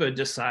Yeshiva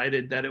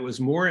decided that it was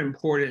more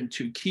important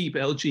to keep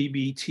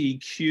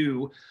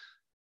LGBTQ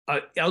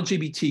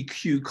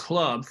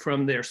club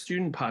from their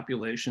student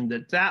population,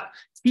 that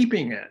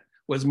keeping it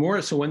was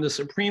more so when the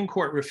Supreme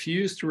Court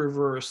refused to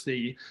reverse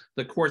the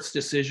court's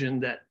decision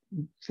that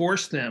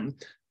forced them,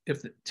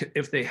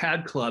 if they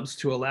had clubs,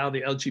 to allow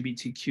the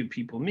LGBTQ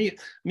people meet,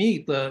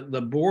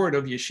 the board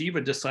of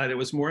yeshiva decided it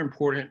was more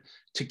important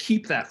to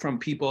keep that from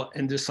people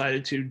and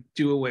decided to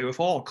do away with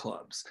all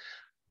clubs.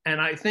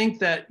 And I think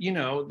that,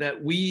 that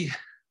we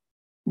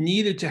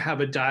needed to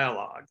have a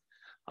dialogue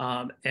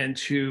and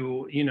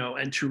to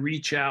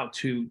reach out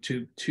to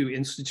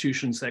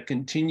institutions that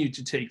continue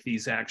to take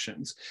these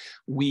actions.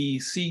 We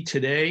see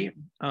today,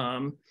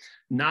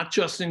 not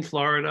just in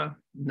Florida,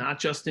 not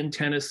just in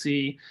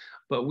Tennessee,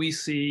 but we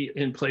see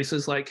in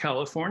places like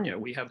California,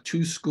 we have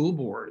 2 school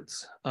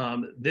boards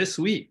this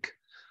week,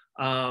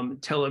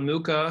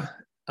 Tillamook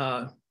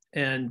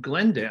and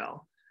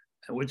Glendale,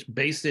 which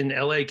based in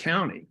LA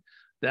County,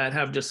 that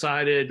have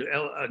decided,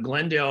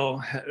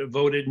 Glendale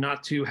voted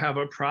not to have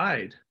a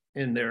pride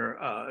in their,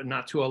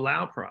 not to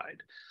allow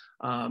pride.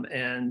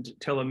 And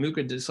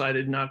Tillamook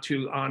decided not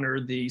to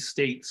honor the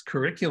state's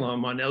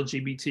curriculum on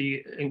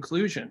LGBT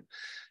inclusion.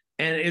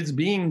 And it's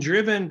being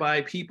driven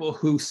by people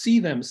who see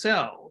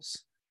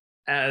themselves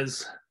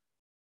as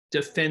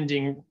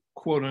defending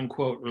quote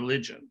unquote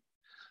religion.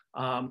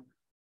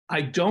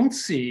 I don't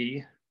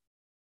see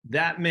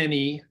that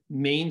many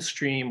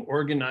mainstream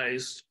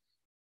organized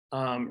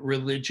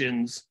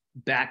religions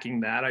backing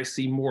that. I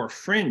see more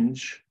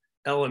fringe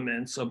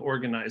elements of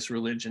organized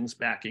religions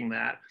backing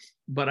that.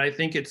 But I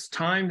think it's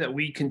time that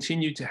we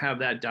continue to have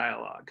that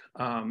dialogue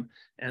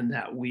and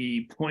that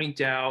we point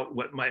out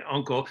what my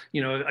uncle,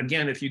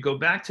 again, if you go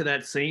back to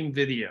that same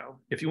video,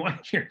 if you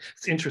want to hear,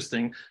 it's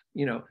interesting,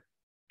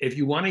 if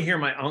you want to hear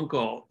my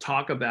uncle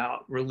talk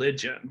about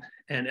religion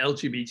and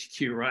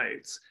LGBTQ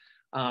rights,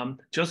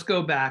 just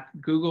go back,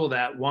 Google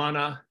that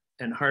Juana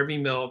and Harvey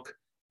Milk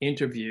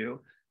interview.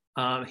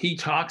 He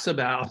talks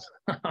about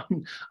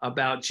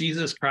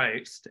Jesus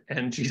Christ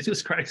and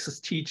Jesus Christ's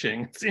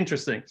teaching. It's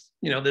interesting,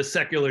 this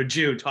secular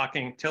Jew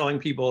telling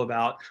people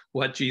about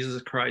what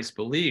Jesus Christ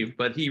believed,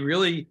 but he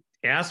really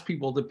asked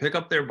people to pick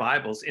up their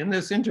Bibles in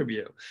this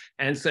interview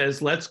and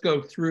says, let's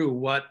go through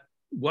what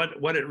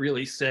it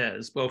really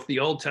says, both the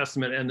Old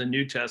Testament and the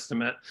New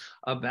Testament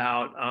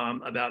about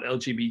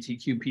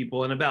LGBTQ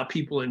people and about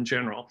people in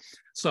general.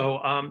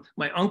 So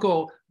my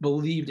uncle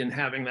believed in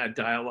having that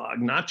dialogue,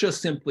 not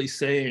just simply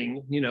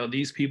saying,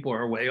 these people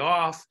are way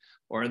off,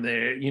 or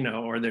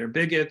they're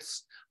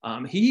bigots.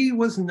 He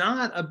was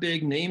not a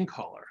big name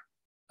caller.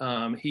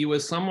 He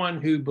was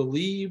someone who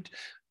believed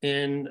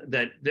in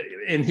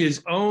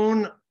his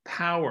own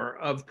power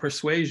of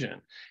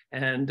persuasion,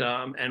 and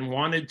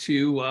wanted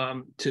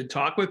to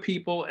talk with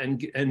people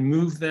and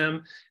move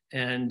them,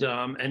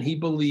 and he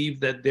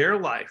believed that their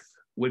life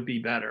would be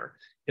better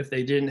if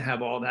they didn't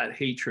have all that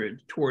hatred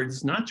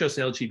towards not just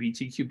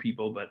LGBTQ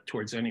people, but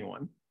towards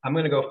anyone. I'm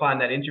going to go find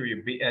that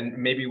interview, and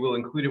maybe we'll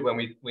include it when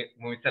we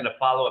send a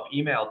follow-up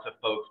email to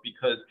folks,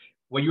 because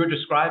what you're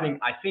describing,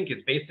 I think,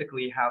 is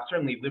basically how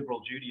certainly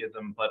liberal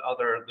Judaism, but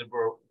other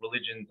liberal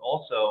religions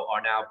also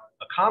are now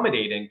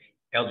accommodating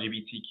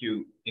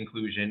LGBTQ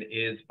inclusion,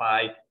 is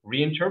by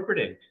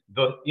reinterpreting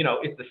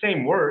it's the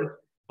same word,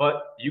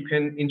 but you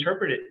can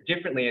interpret it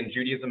differently. And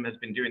Judaism has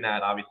been doing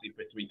that obviously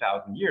for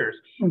 3,000 years.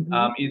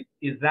 Mm-hmm.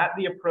 Is that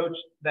the approach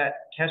that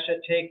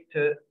Keshet takes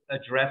to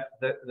address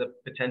the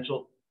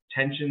potential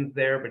tensions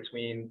there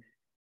between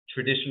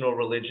traditional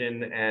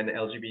religion and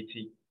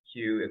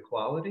LGBTQ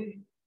equality?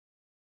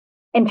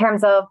 In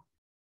terms of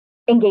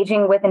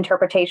engaging with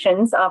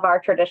interpretations of our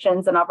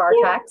traditions and of our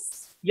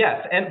texts?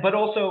 Yes, but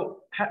also,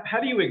 how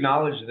do you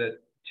acknowledge the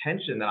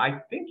tension that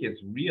I think is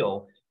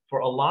real for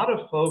a lot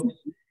of folks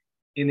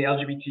in the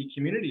LGBT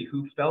community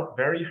who felt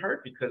very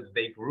hurt because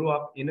they grew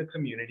up in a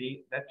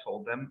community that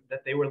told them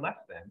that they were less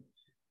than,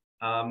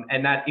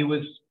 and that it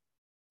was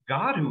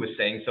God who was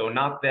saying so,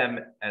 not them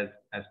as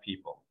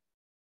people?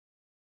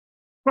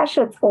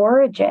 Keshet's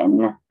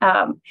origin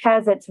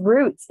has its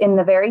roots in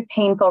the very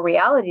painful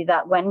reality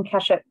that when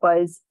Keshet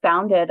was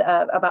founded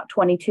about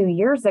 23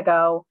 years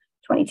ago,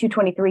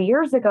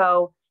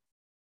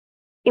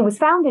 it was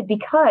founded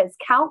because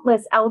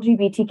countless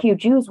LGBTQ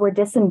Jews were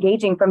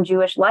disengaging from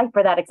Jewish life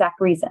for that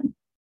exact reason,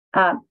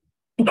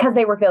 because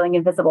they were feeling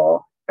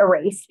invisible,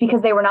 erased,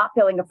 because they were not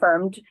feeling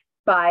affirmed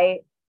by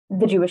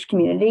the Jewish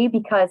community,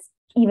 because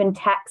even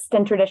text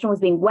and tradition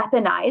was being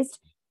weaponized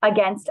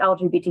against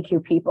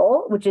LGBTQ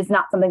people, which is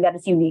not something that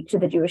is unique to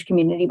the Jewish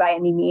community by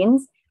any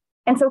means.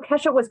 And so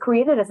Keshet was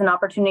created as an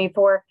opportunity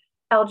for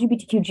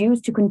LGBTQ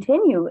Jews to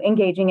continue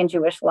engaging in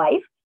Jewish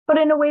life, but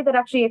in a way that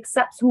actually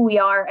accepts who we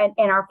are and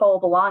our full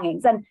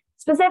belongings. And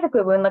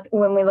specifically,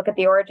 when we look at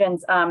the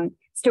origins,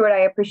 Stuart, I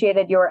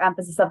appreciated your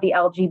emphasis of the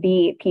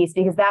LGB piece,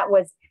 because that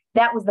was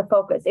the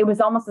focus. It was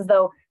almost as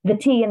though the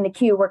T and the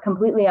Q were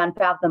completely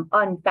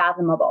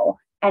unfathomable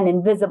and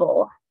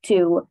invisible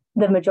to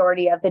the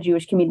majority of the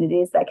Jewish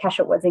communities that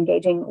Keshet was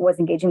engaging with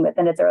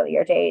in its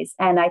earlier days.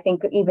 And I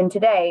think even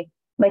today,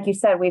 like you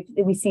said,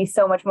 we see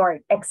so much more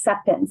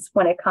acceptance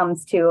when it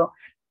comes to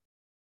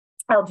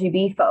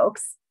LGB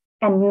folks,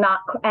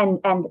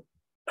 and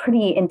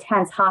pretty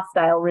intense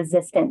hostile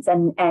resistance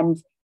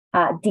and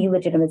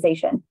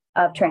delegitimization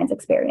of trans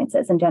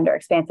experiences and gender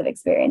expansive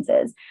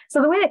experiences.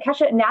 So the way that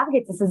Keshet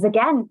navigates this is,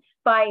 again,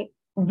 by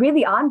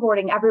really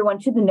onboarding everyone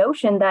to the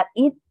notion that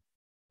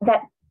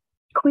that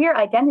queer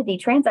identity,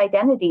 trans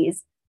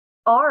identities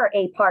are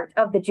a part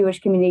of the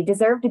Jewish community,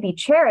 deserve to be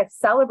cherished,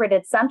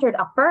 celebrated, centered,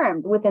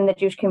 affirmed within the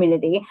Jewish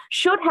community,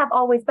 should have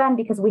always been,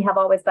 because we have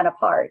always been a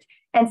part.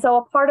 And so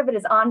a part of it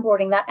is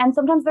onboarding that. And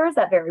sometimes there is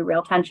that very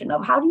real tension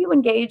of how do you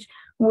engage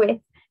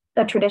with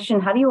a tradition?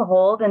 How do you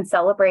hold and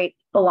celebrate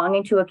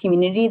belonging to a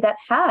community that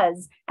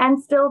has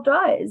and still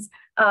does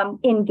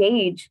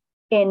engage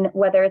in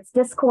whether it's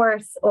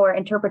discourse or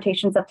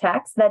interpretations of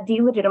text that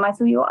delegitimize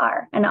who you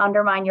are and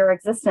undermine your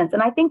existence?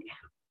 And I think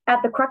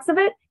at the crux of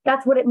it,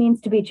 that's what it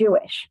means to be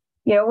Jewish.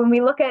 You know, when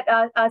we look at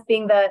us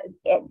being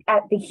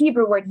at the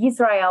Hebrew word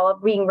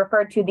Yisrael being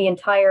referred to the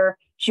entire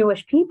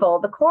Jewish people,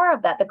 the core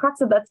of that, the crux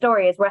of that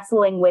story is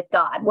wrestling with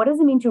God. What does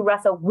it mean to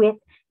wrestle with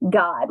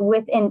God,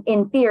 with,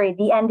 in theory,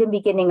 the end and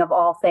beginning of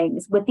all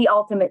things, with the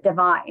ultimate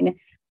divine?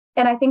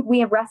 And I think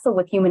we wrestle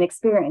with human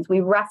experience.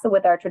 We wrestle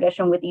with our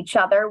tradition, with each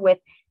other, with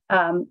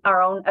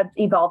our own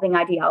evolving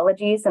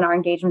ideologies and our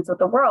engagements with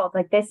the world.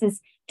 Like, this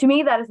is, to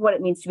me, that is what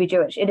it means to be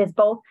Jewish. It is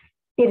both.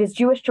 It is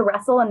Jewish to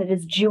wrestle, and it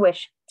is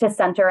Jewish to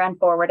center and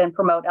forward and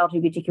promote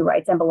LGBTQ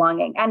rights and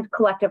belonging and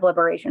collective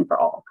liberation for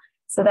all.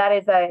 So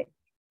that's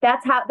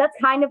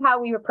kind of how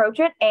we approach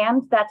it,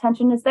 and that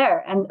tension is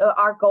there. And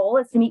our goal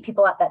is to meet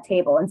people at that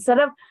table. Instead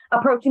of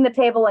approaching the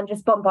table and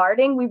just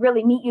bombarding, we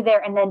really meet you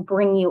there and then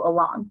bring you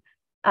along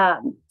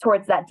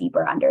towards that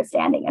deeper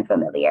understanding and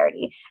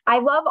familiarity. I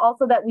love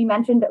also that we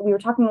mentioned that we were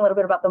talking a little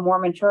bit about the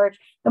Mormon Church.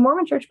 The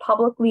Mormon Church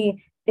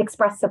publicly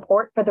expressed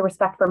support for the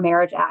Respect for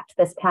Marriage Act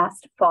this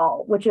past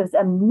fall, which is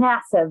a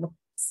massive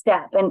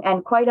step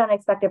and quite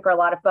unexpected for a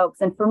lot of folks.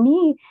 And for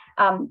me,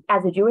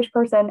 as a Jewish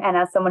person and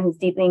as someone who's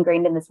deeply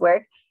ingrained in this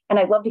work, and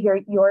I'd love to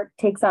hear your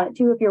takes on it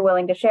too, if you're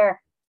willing to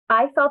share,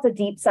 I felt a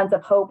deep sense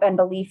of hope and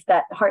belief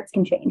that hearts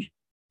can change.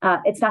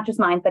 It's not just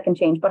minds that can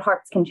change, but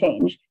hearts can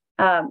change.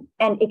 And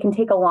it can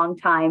take a long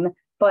time.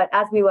 But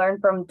as we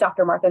learned from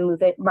Dr. Martin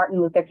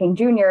Luther King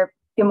Jr.,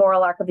 the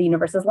moral arc of the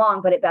universe is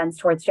long, but it bends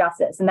towards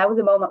justice. And that was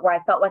a moment where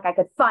I felt like I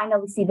could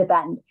finally see the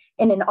bend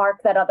in an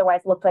arc that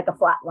otherwise looked like a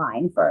flat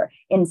line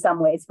in some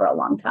ways for a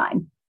long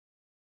time.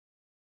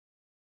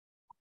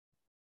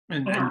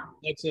 And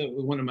that's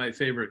one of my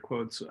favorite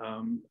quotes.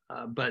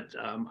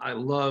 I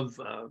love,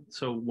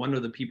 so one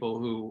of the people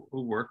who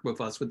worked with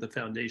us with the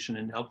foundation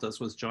and helped us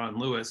was John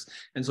Lewis.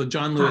 And so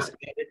John Lewis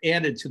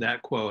added to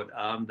that quote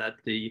that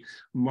the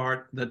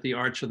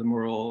arch of the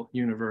moral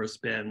universe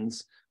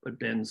bends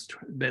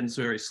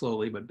very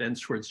slowly, but bends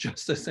towards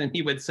justice. And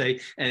he would say,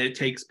 and it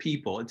takes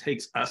people, it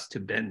takes us to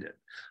bend it.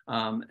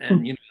 And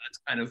that's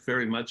kind of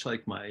very much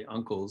like my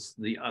uncle's,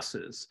 the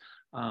us's.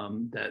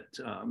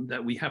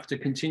 That we have to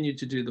continue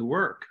to do the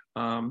work.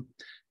 I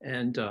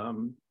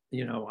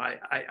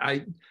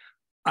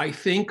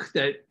think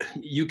that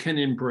you can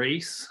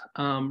embrace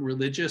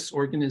religious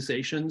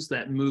organizations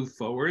that move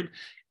forward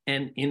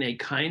and in a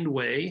kind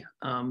way,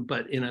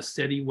 but in a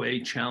steady way,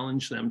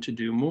 challenge them to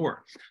do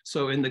more.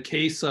 So in the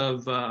case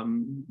of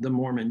the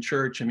Mormon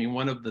Church, I mean,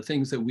 one of the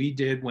things that we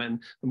did when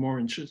the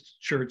Mormon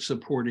Church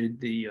supported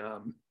the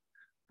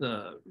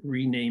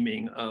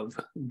renaming of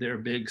their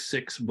big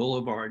 6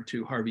 boulevard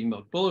to Harvey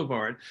Milk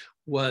Boulevard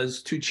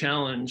was to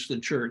challenge the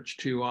church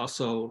to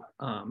also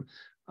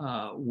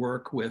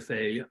work with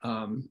a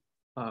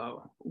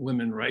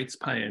women rights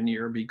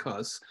pioneer,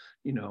 because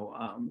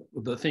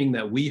the thing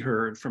that we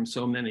heard from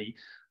so many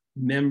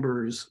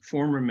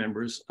former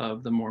members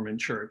of the Mormon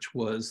Church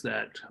was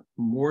that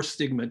more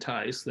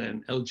stigmatized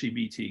than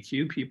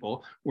LGBTQ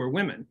people were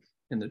women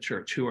in the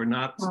church, who are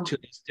not to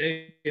this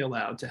day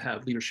allowed to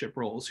have leadership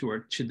roles, who are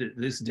to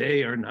this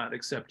day are not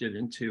accepted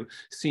into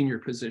senior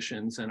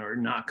positions and are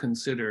not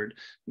considered,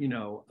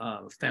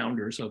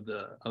 founders of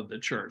the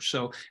church.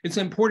 So it's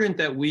important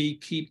that we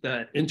keep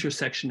that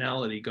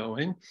intersectionality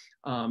going.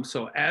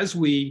 So as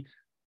we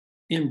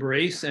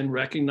embrace and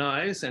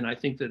recognize, and I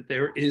think that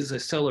there is a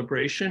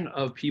celebration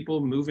of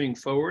people moving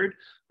forward,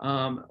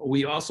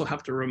 we also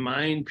have to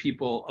remind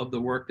people of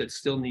the work that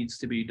still needs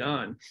to be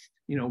done.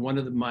 One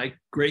of my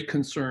great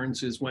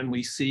concerns is when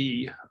we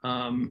see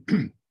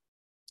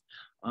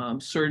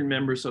certain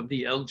members of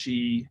the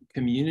LG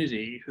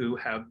community who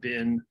have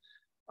been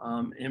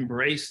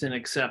embraced and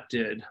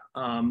accepted,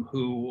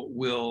 who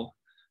will,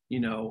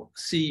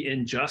 see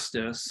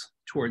injustice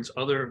towards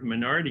other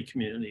minority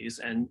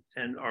communities and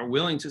are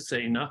willing to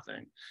say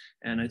nothing.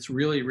 And it's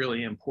really,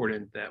 really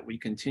important that we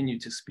continue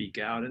to speak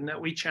out and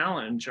that we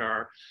challenge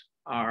our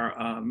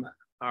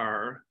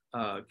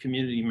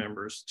community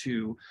members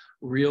to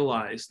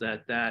realize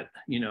that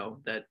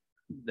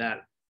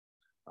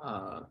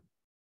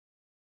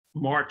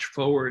march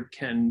forward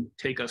can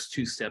take us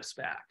 2 steps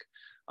back.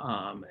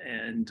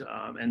 And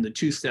the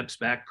 2 steps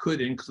back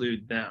could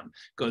include them.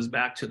 Goes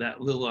back to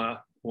that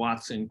Lilla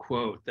Watson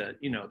quote that,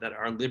 that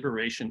our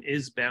liberation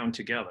is bound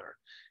together,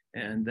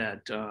 and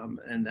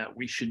that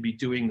we should be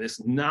doing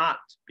this not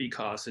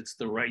because it's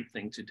the right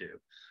thing to do,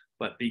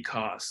 but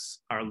because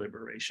our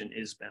liberation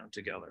is bound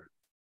together.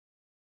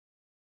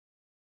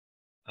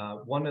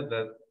 One of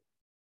the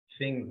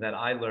things that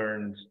I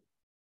learned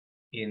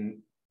in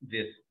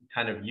this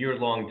kind of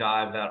year-long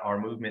dive that our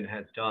movement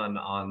has done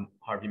on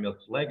Harvey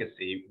Milk's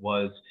legacy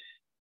was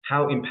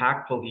how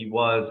impactful he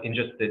was in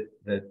just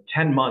the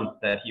 10 months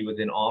that he was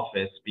in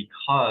office,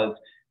 because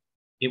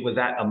it was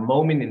at a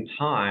moment in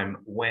time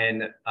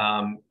when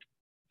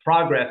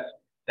progress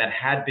that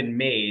had been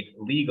made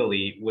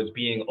legally was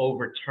being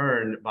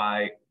overturned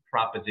by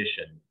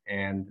proposition.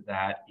 And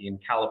that in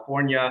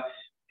California,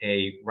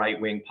 a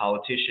right-wing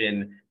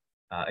politician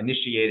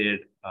initiated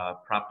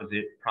Prop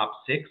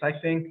 6, I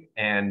think,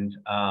 and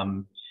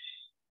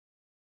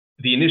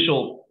the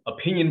initial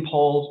opinion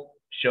polls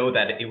showed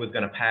that it was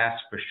going to pass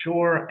for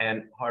sure,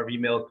 and Harvey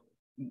Milk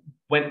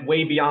went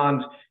way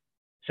beyond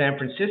San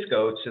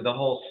Francisco to the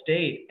whole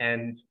state,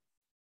 and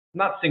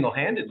not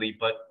single-handedly,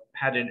 but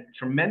had a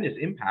tremendous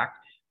impact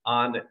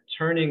on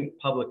turning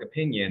public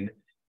opinion,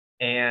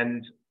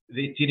 and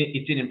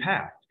it didn't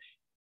pass.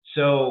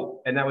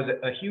 So, and that was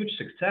a huge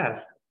success,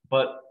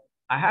 but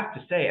I have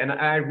to say, and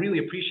I really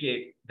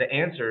appreciate the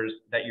answers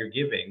that you're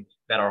giving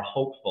that are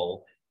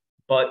hopeful,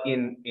 but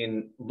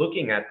in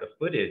looking at the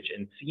footage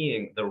and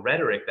seeing the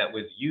rhetoric that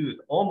was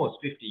used almost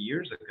 50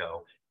 years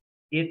ago,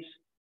 it's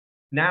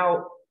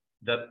now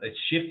it's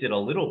shifted a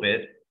little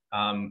bit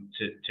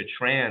to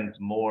trans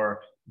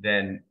more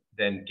than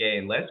gay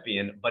and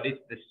lesbian, but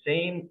it's the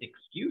same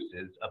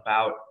excuses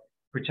about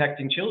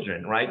protecting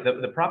children, right?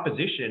 The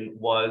proposition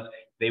was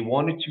they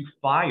wanted to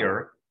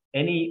fire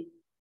any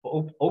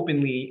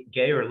openly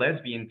gay or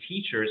lesbian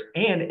teachers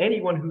and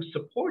anyone who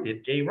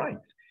supported gay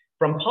rights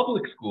from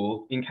public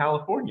schools in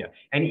California.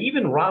 And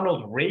even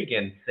Ronald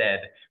Reagan said,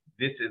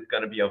 this is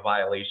going to be a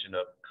violation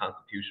of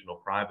constitutional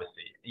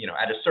privacy. You know,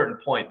 at a certain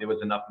point, there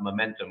was enough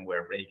momentum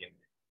where Reagan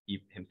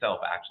himself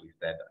actually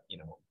said, you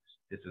know,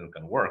 this isn't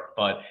going to work.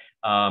 But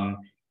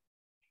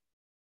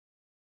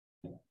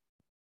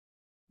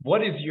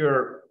what is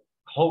your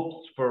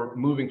hopes for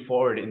moving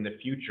forward in the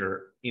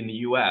future in the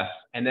US?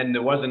 And then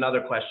there was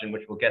another question,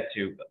 which we'll get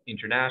to,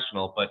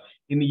 international, but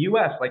in the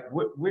US, like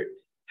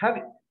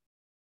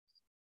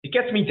it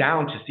gets me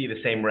down to see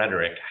the same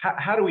rhetoric.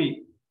 How do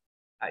we,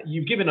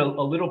 you've given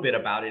a little bit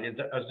about it. Is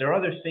there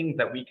other things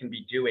that we can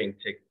be doing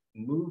to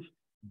move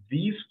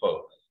these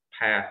folks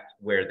past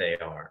where they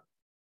are?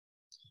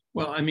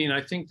 Well, I mean,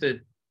 I think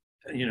that,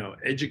 you know,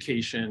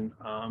 education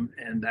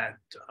and that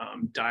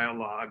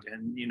dialogue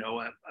and, you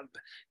know,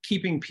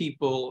 keeping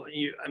people,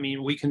 I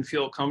mean, we can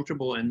feel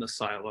comfortable in the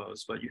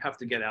silos, but you have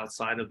to get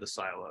outside of the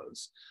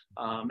silos.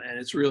 And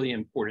it's really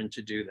important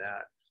to do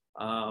that.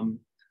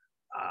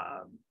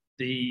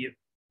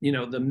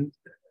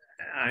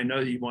 I know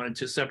you wanted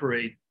to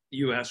separate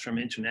US from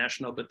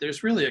international, but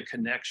there's really a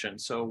connection.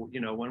 So,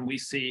 you know, when we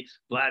see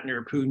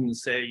Vladimir Putin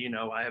say, you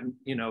know, I have,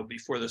 you know,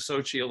 before the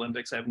Sochi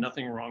Olympics, I have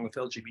nothing wrong with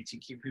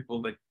LGBTQ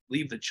people, but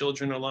leave the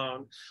children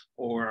alone.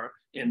 Or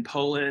in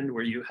Poland,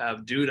 where you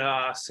have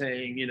Duda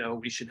saying, you know,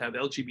 we should have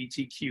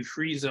LGBTQ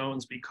free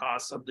zones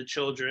because of the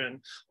children,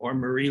 or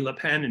Marie Le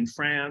Pen in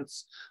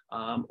France,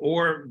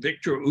 or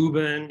Viktor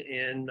Orban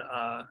in,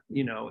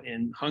 you know,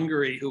 in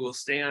Hungary, who will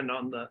stand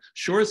on the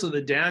shores of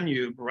the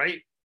Danube,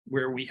 right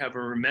where we have a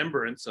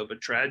remembrance of a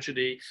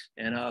tragedy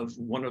and of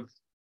one of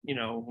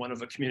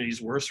a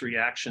community's worst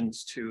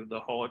reactions to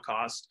the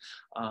Holocaust,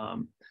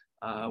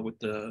 with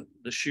the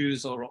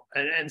shoes,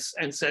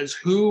 and says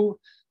who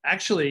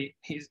actually,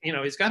 he's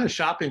got a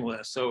shopping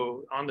list.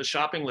 So on the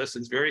shopping list,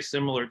 it's very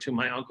similar to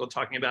my uncle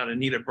talking about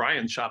Anita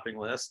Bryant's shopping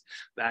list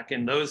back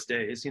in those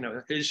days. You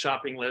know, his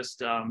shopping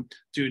list,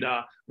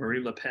 Duda,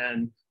 Marie Le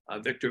Pen,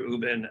 Viktor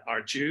Orban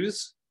are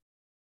Jews,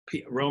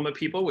 Roma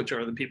people, which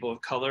are the people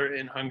of color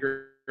in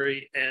Hungary,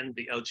 and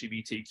the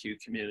LGBTQ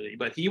community.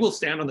 But he will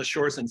stand on the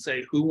shores and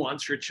say, who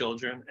wants your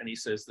children? And he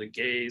says, the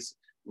gays,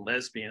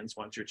 lesbians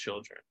want your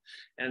children.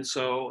 And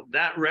so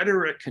that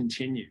rhetoric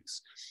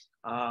continues.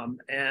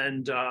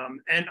 And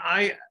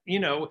I, you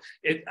know,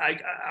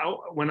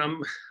 when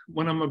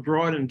I'm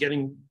abroad and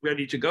getting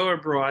ready to go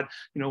abroad,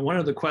 you know, one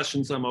of the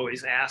questions I'm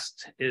always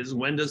asked is,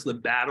 when does the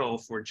battle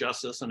for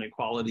justice and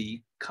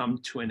equality come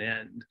to an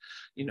end?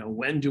 You know,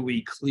 when do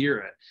we clear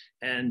it?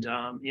 And,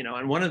 you know,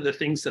 and one of the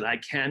things that I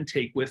can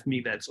take with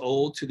me that's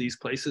old to these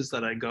places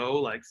that I go,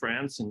 like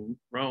France and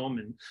Rome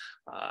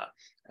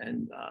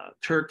and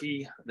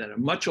Turkey, that are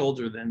much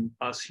older than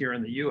us here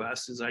in the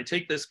US, is I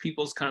take this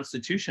people's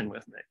constitution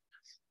with me.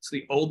 It's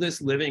the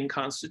oldest living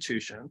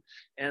constitution.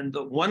 And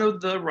one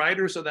of the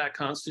writers of that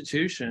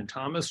constitution,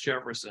 Thomas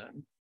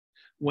Jefferson,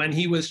 when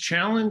he was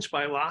challenged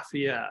by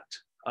Lafayette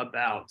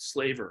about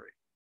slavery,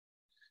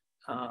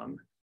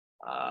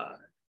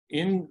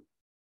 in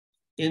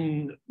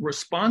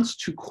response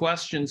to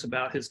questions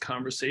about his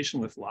conversation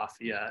with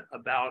Lafayette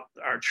about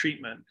our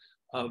treatment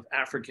of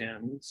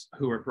Africans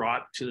who were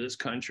brought to this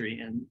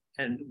country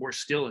and were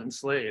still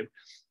enslaved,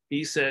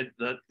 he said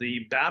that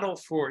the battle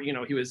for, you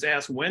know, he was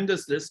asked, when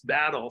does this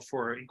battle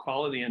for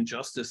equality and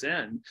justice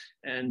end?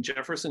 And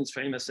Jefferson's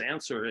famous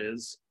answer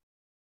is,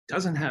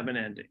 doesn't have an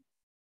ending.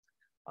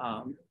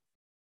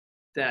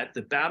 that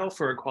the battle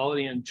for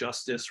equality and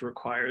justice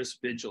requires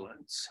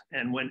vigilance.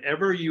 And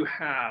whenever you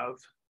have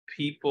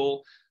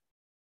people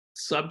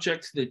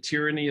subject to the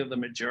tyranny of the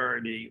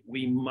majority,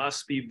 we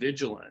must be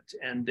vigilant.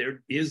 And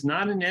there is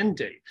not an end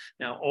date.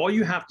 Now, all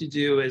you have to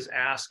do is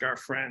ask our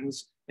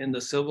friends in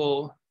the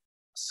civil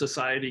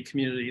society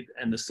community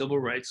and the civil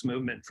rights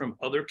movement from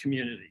other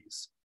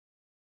communities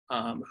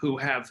who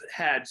have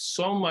had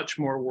so much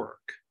more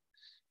work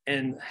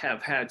and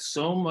have had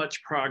so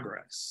much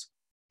progress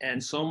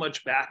and so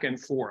much back and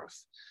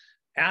forth.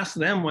 Ask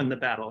them when the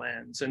battle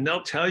ends, and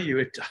they'll tell you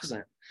it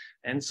doesn't.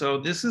 And so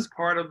this is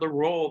part of the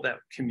role that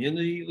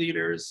community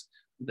leaders,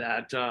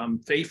 that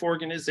faith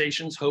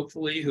organizations,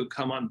 hopefully, who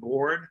come on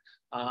board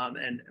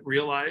and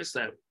realize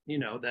that,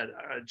 that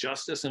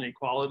justice and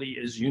equality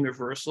is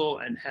universal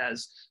and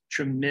has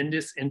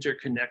tremendous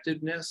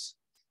interconnectedness,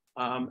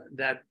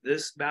 that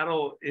this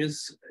battle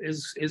is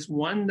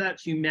one that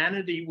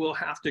humanity will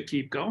have to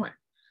keep going.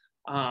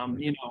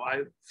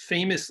 I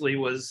famously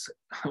was,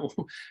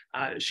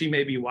 she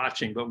may be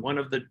watching, but one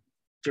of the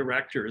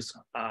directors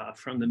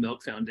from the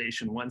Milk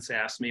Foundation once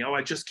asked me,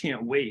 I just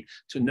can't wait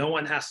till no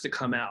one has to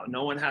come out.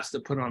 No one has to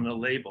put on a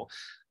label.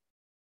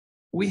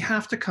 We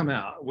have to come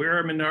out. We're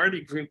a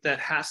minority group that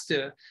has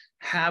to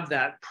have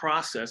that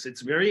process.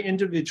 It's very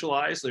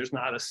individualized. There's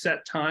not a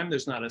set time.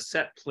 There's not a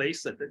set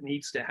place that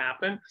needs to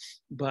happen.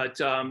 But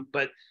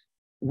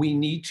we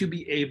need to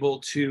be able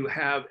to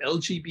have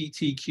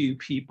LGBTQ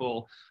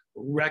people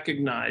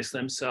recognize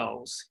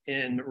themselves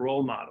in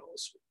role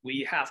models.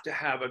 We have to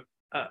have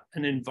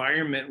an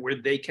environment where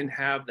they can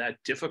have that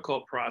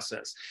difficult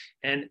process.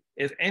 And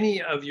if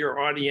any of your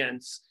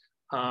audience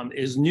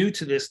is new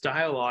to this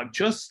dialogue,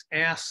 just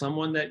ask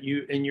someone that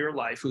in your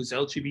life who's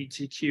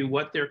LGBTQ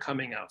what their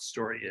coming out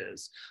story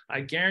is.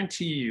 I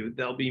guarantee you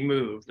they'll be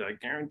moved. I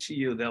guarantee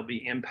you they'll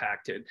be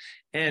impacted.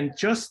 And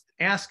just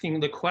asking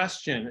the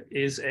question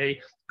is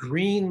a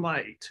green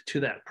light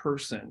to that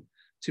person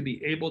to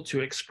be able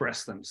to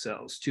express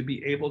themselves, to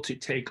be able to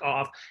take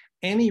off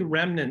any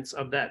remnants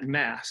of that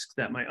mask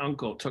that my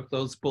uncle took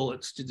those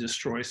bullets to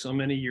destroy so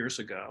many years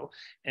ago,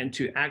 and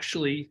to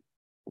actually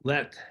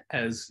let,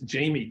 as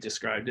Jaimie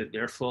described it,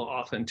 their full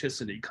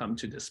authenticity come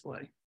to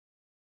display.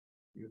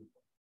 Beautiful.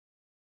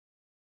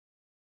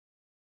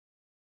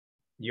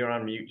 You're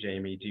on mute,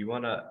 Jaimie. Do you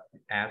want to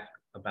ask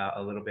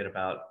a little bit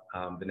about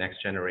the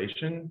next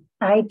generation?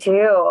 I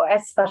do,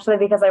 especially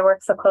because I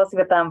work so closely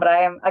with them, but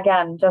I am,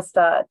 again, just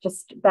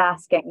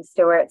basking,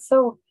 Stuart.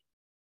 So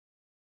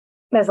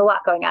there's a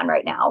lot going on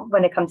right now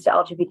when it comes to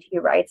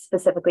LGBTQ rights,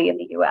 specifically in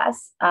the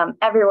US,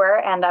 everywhere.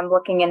 And I'm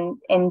looking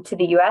into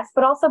the US,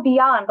 but also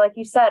beyond. Like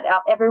you said,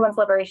 everyone's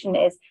liberation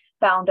is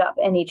bound up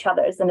in each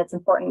other's, and it's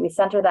important we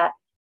center that.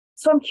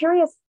 So I'm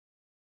curious,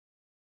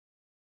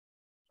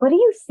 what do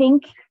you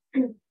think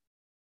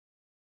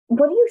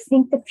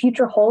the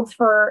future holds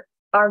for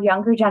our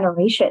younger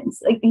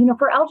generations? Like,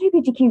 for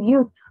LGBTQ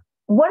youth,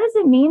 what does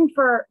it mean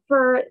for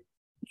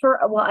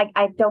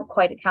I don't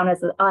quite count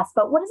as us,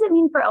 but what does it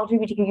mean for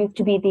LGBTQ youth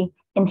to be the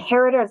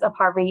inheritors of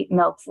Harvey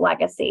Milk's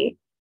legacy?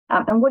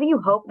 And what do you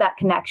hope that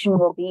connection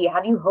will be?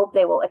 How do you hope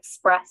they will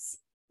express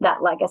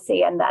that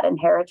legacy and that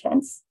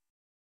inheritance?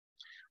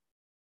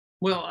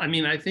 Well, I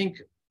mean, I think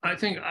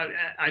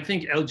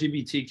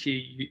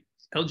LGBTQ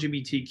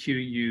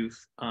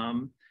youth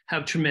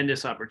have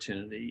tremendous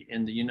opportunity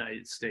in the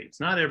United States.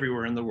 Not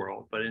everywhere in the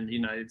world, but in the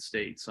United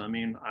States. I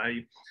mean,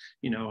 I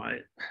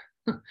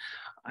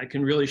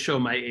can really show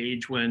my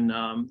age when,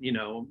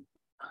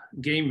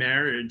 gay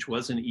marriage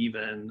wasn't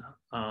even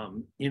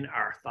in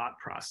our thought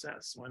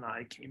process when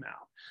I came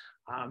out.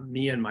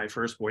 Me and my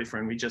first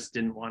boyfriend, we just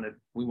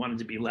we wanted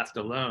to be left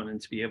alone and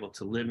to be able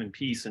to live in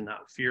peace and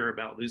not fear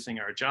about losing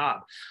our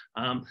job.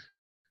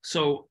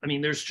 So, I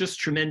mean, there's just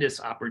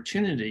tremendous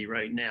opportunity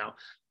right now,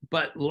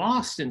 but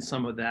lost in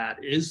some of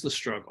that is the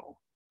struggle.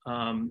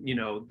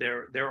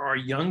 There are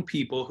young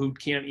people who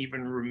can't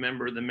even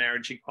remember the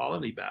marriage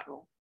equality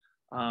battle.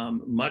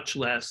 Much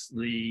less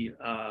the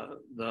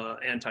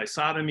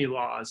anti-sodomy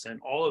laws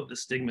and all of the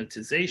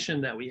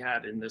stigmatization that we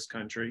had in this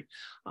country,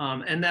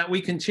 and that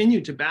we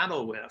continue to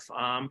battle with.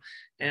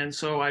 And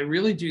so I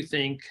really do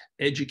think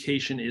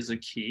education is a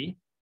key.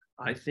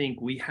 I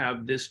think we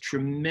have this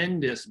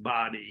tremendous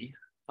body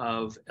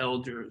of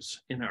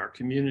elders in our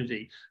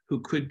community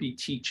who could be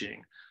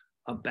teaching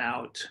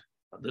about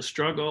the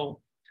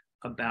struggle,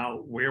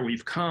 about where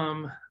we've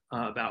come,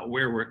 about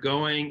where we're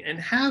going, and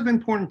have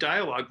important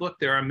dialogue. Look,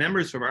 there are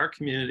members of our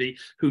community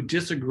who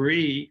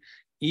disagree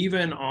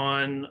even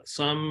on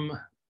some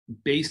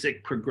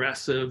basic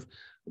progressive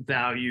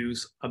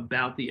values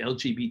about the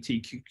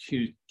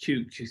LGBTQ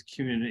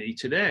community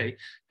today.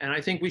 And I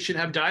think we should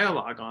have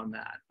dialogue on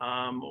that.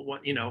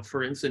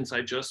 For instance,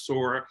 I just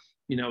saw,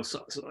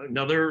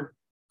 another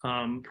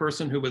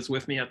person who was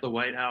with me at the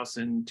White House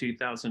in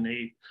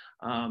 2008,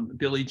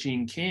 Billie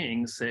Jean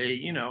King,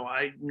 say,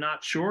 I'm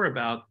not sure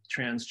about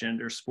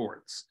transgender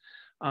sports.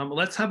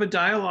 Let's have a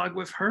dialogue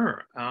with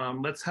her.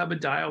 Let's have a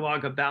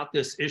dialogue about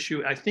this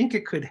issue. I think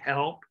it could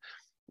help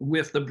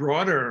with the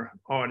broader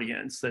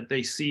audience, that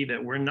they see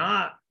that we're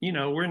not,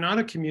 we're not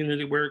a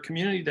community, we're a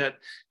community that,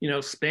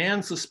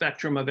 spans the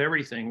spectrum of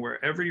everything,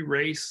 where every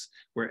race,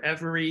 where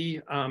every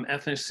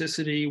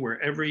ethnicity,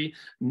 where every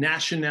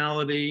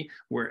nationality,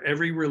 where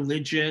every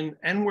religion,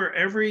 and where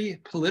every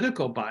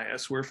political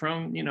bias, we're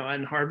from,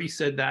 and Harvey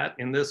said that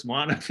in this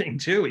WANA thing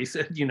too. He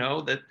said,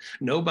 that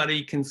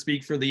nobody can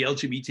speak for the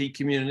LGBT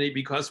community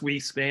because we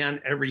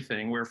span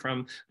everything. We're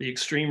from the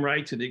extreme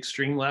right to the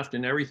extreme left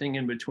and everything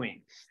in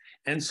between.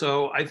 And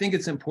so I think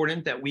it's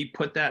important that we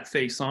put that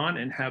face on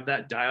and have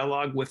that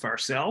dialogue with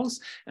ourselves.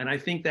 And I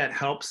think that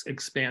helps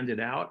expand it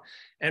out.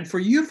 And for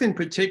youth in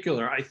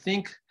particular, I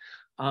think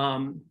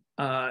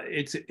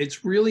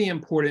it's really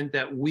important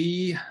that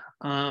we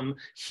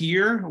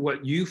hear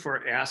what youth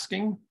are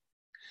asking.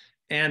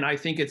 And I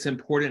think it's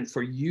important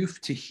for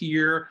youth to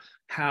hear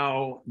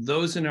how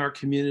those in our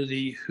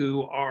community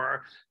who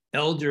are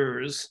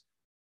elders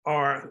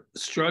are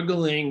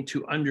struggling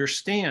to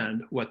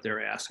understand what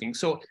they're asking.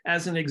 So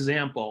as an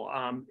example,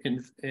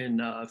 in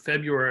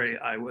February,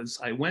 I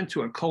went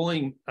to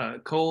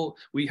a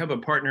we have a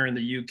partner in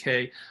the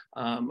UK,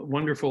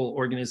 wonderful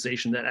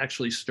organization that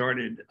actually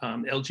started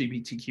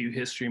LGBTQ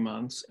History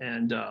Months.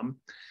 And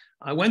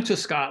I went to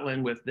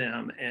Scotland with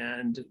them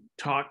and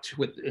talked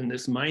in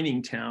this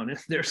mining town, and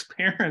their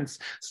parents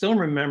still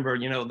remember,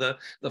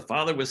 the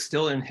father was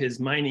still in his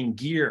mining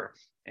gear.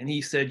 And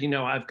he said,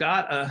 I've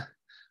got a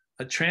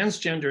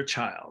transgender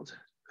child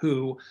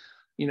who,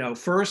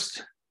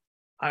 first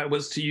I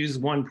was to use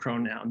one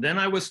pronoun, then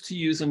I was to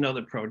use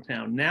another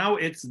pronoun. Now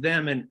it's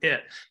them and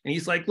it. And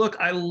he's like, look,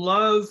 I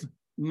love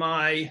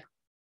my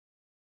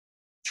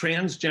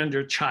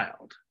transgender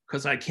child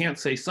because I can't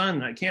say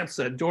son, I can't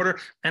say daughter,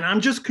 and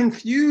I'm just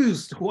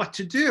confused what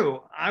to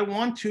do. I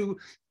want to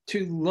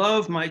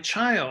love my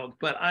child,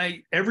 but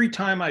every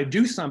time I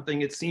do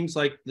something, it seems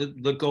like the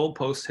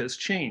goalpost has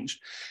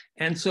changed.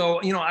 And so,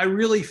 I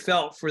really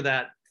felt for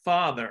that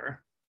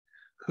father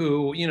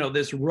who,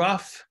 this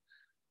rough,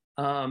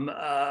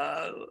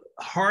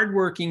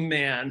 hardworking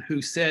man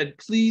who said,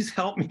 please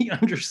help me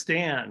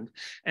understand.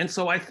 And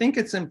so I think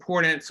it's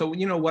important. So,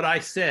 what I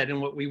said and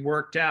what we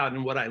worked out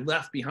and what I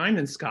left behind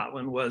in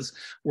Scotland was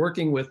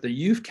working with the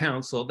youth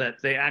council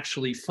that they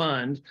actually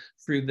fund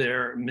through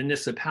their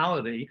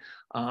municipality,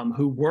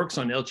 who works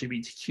on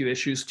LGBTQ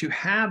issues, to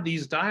have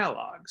these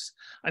dialogues.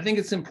 I think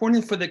it's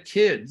important for the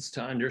kids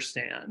to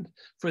understand,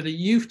 for the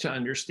youth to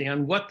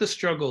understand what the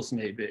struggles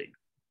may be.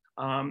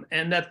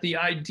 And that the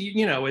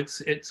idea,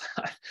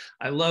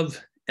 I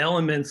love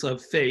elements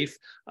of faith.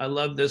 I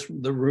love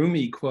the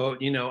Rumi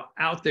quote,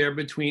 out there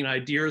between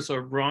ideas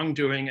of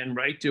wrongdoing and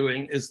right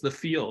doing is the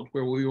field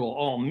where we will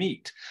all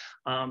meet.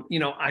 That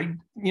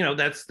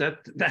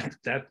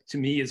to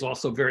me is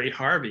also very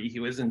Harvey. He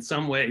was in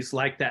some ways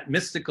like that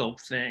mystical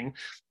thing.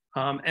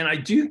 And I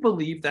do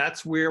believe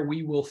that's where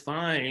we will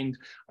find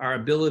our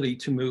ability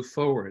to move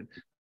forward.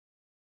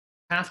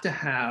 We have to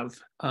have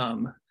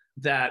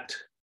that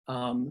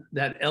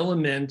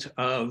element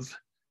of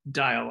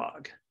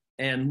dialogue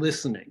and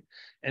listening.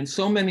 And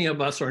so many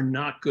of us are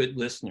not good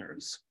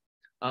listeners.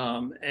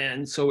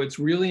 And so it's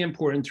really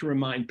important to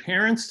remind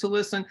parents to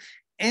listen,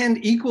 and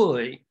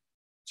equally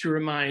to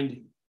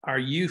remind our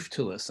youth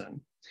to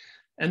listen.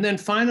 And then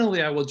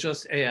finally, I will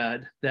just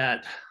add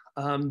that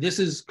this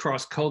is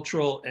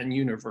cross-cultural and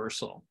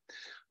universal.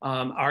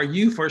 Our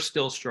youth are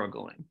still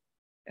struggling.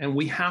 And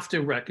we have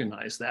to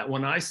recognize that.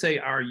 When I say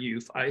our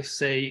youth, I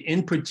say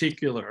in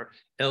particular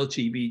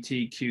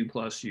LGBTQ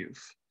plus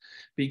youth,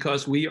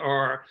 because we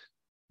are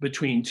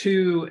between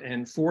 2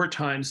 and 4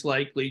 times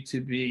likely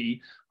to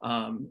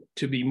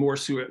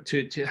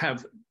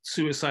have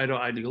suicidal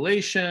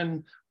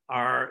ideation.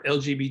 Our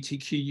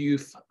LGBTQ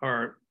youth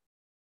are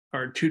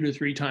 2 to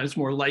 3 times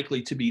more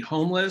likely to be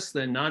homeless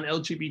than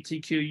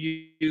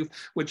non-LGBTQ youth,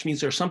 which means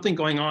there's something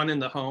going on in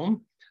the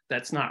home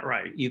that's not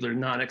right, either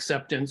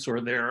non-acceptance or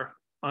they're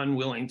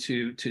unwilling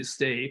to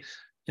stay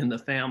in the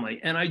family.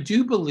 And I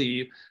do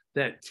believe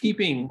that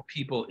keeping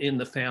people in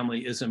the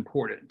family is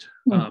important.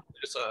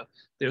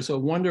 There's a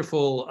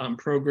wonderful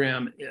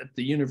program at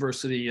the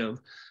University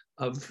of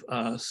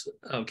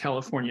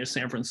California,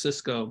 San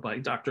Francisco, by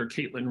Dr.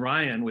 Caitlin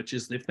Ryan, which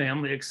is the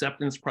Family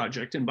Acceptance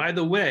Project. And by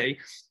the way,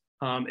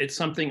 it's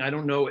something, I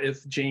don't know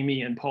if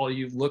Jaimie and Paul,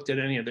 you've looked at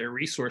any of their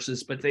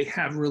resources, but they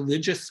have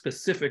religious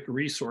specific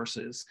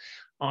resources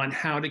on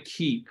how to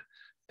keep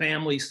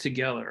families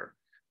together.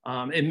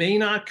 It may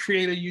not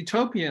create a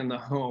utopia in the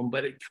home,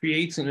 but it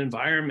creates an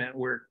environment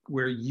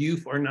where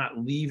youth are not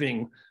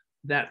leaving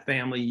that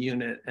family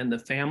unit, and the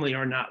family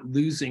are not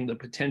losing the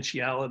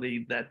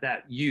potentiality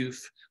that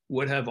youth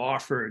would have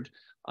offered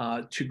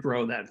to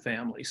grow that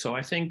family. So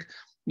I think,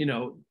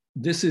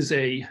 this is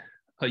a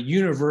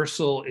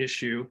universal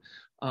issue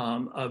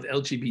of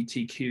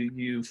LGBTQ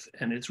youth,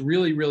 and it's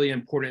really, really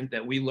important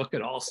that we look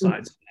at all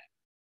sides of that.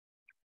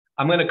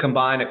 I'm going to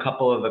combine a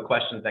couple of the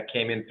questions that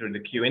came in through the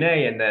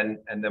Q&A, and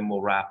then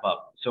we'll wrap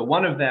up. So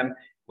one of them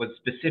was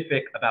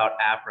specific about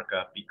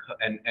Africa,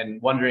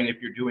 and wondering if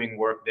you're doing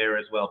work there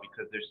as well,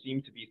 because there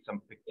seem to be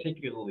some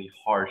particularly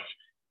harsh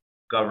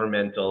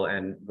governmental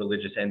and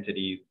religious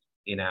entities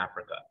in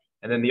Africa?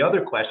 And then the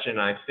other question,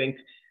 I think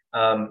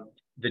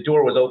the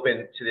door was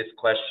open to this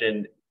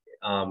question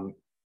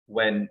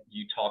when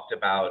you talked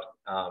about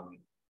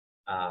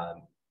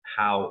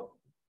how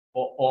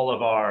all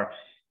of our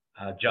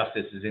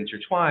justice is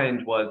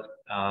intertwined, was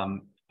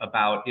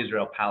about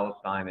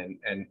Israel-Palestine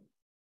and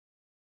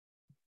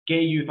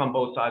gay youth on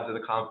both sides of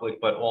the conflict,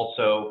 but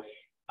also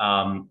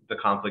the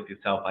conflict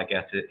itself, I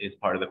guess, is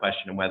part of the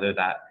question, and whether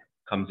that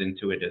comes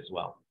into it as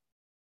well.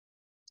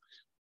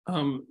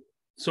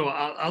 So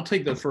I'll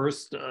take the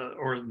first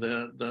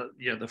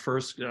the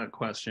first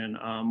question,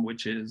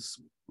 which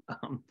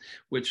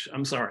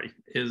I'm sorry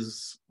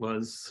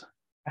was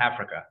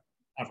Africa.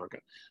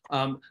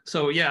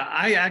 So yeah,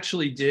 I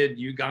actually did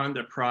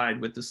Uganda Pride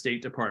with the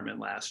State Department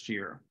last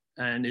year,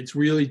 and it's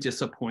really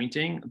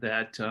disappointing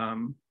that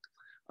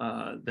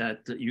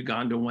that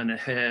Uganda went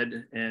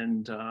ahead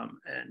and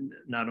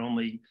not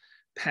only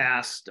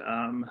passed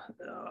an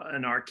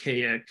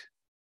archaic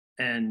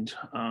and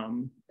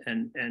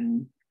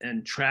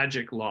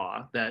tragic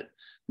law that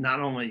not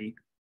only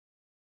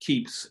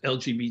keeps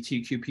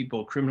LGBTQ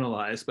people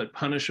criminalized, but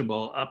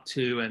punishable up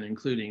to and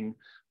including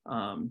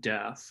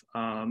death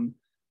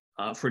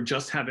for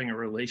just having a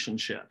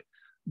relationship.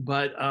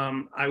 But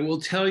I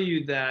will tell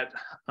you that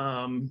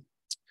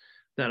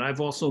that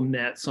I've also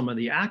met some of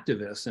the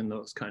activists in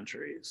those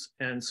countries.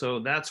 And so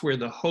that's where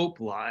the hope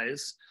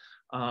lies.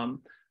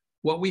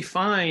 What we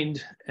find,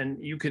 and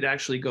you could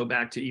actually go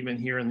back to even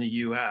here in the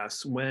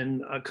US,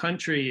 when a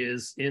country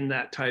is in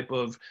that type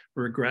of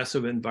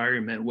regressive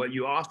environment, what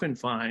you often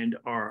find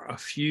are a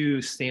few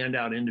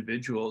standout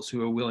individuals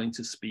who are willing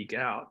to speak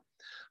out.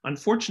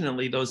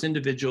 Unfortunately, those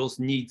individuals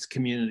need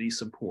community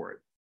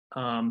support.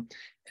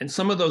 And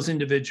some of those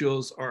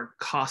individuals are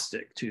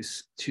caustic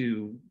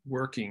to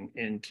working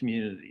in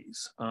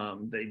communities.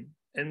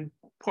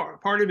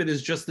 Part of it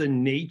is just the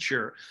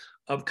nature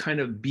of kind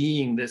of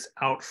being this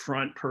out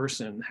front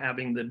person,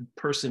 having the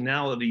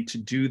personality to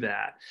do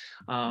that.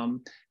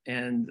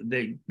 And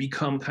they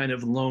become kind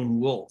of lone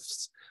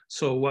wolves.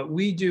 So what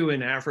we do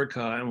in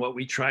Africa and what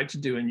we tried to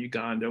do in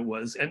Uganda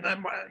was, and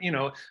you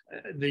know,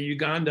 the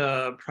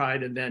Uganda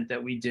Pride event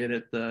that we did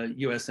at the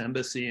US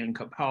Embassy in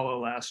Kampala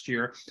last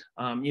year,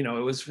 you know,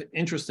 it was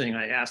interesting.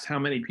 I asked how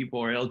many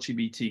people are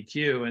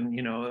LGBTQ, and,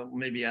 you know,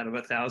 maybe out of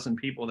 1,000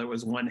 people, there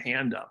was one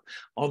hand up.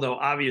 Although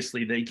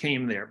obviously they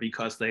came there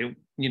because they,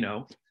 you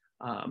know,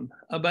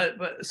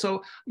 but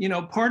so, you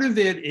know, part of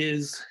it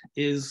is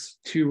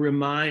to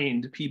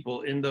remind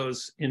people in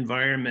those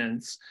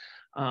environments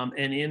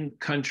and in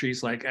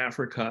countries like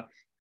Africa,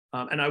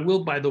 and I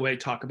will, by the way,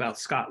 talk about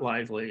Scott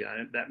Lively.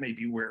 That may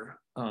be where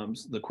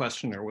the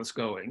questioner was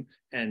going,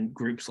 and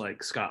groups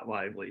like Scott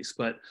Lively's.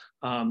 But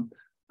one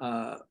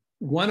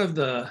of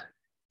the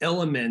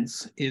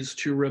elements is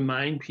to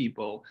remind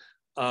people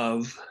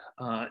of,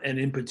 and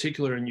in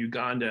particular in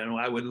Uganda, and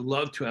I would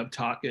love to have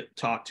talked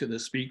to the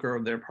Speaker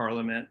of their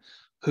parliament,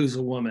 who's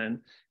a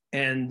woman,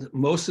 and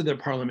most of their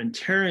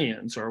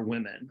parliamentarians are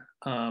women.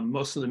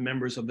 Most of the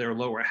members of their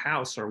lower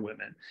house are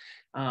women.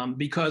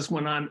 Because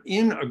when I'm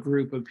in a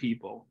group of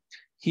people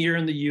here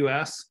in the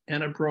US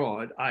and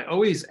abroad, I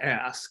always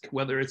ask,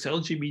 whether it's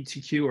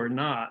LGBTQ or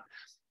not,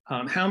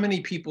 how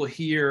many people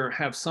here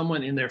have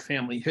someone in their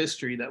family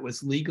history that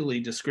was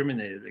legally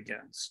discriminated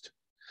against?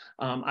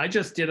 I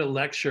just did a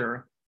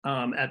lecture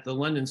at the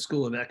London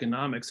School of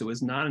Economics. It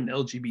was not an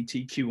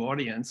LGBTQ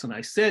audience. And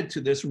I said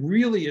to this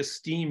really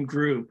esteemed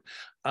group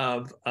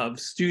of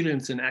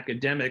students and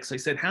academics, I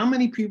said, how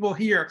many people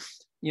here,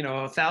 you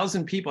know,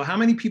 1,000 people, how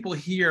many people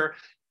here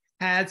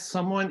had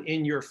someone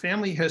in your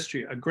family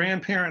history, a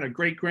grandparent, a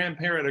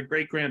great-grandparent, a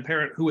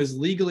great-grandparent who was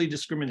legally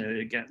discriminated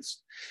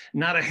against?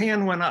 Not a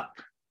hand went up.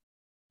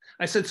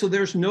 I said, so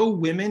there's no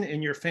women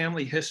in your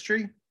family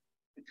history?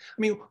 I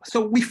mean,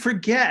 so we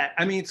forget,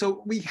 I mean,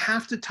 so we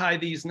have to tie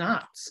these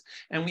knots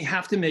and we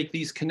have to make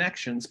these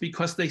connections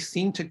because they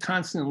seem to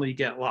constantly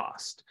get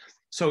lost.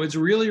 So it's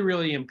really,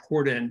 really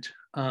important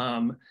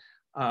to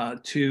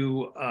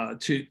do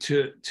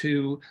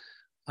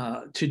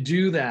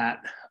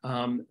that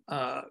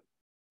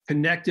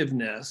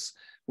connectiveness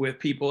with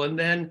people. And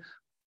then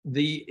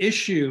the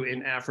issue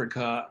in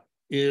Africa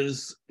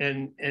is,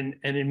 and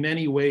in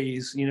many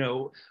ways, you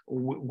know,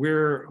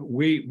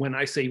 when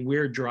I say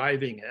we're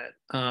driving it,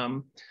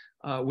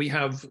 we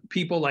have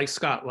people like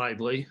Scott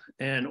Lively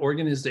and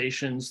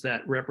organizations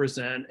that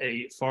represent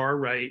a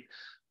far-right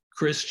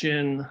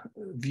Christian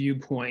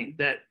viewpoint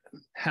that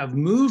have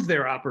moved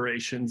their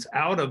operations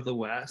out of the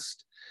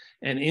West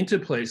and into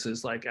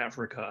places like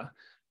Africa.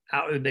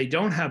 They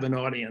don't have an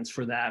audience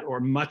for that, or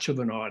much of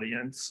an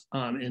audience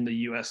in the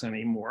US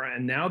anymore,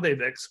 and now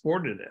they've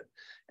exported it.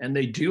 And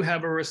they do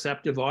have a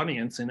receptive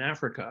audience in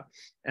Africa.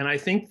 And I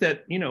think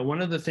that, you know, one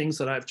of the things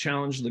that I've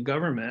challenged the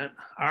government,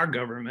 our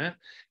government,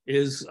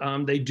 is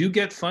they do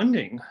get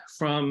funding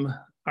from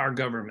our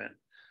government.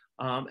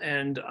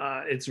 And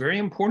it's very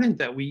important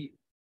that we,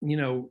 you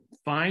know,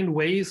 find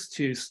ways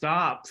to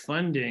stop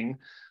funding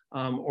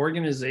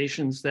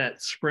organizations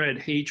that spread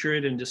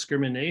hatred and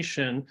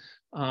discrimination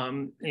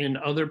in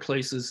other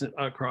places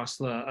across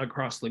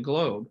the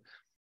globe.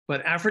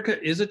 But Africa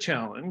is a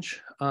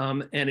challenge,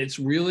 and it's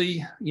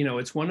really,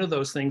 it's one of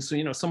those things.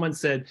 So, someone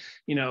said,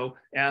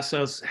 asked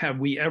us, have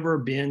we ever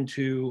been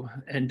to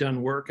and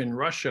done work in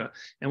Russia?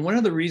 And one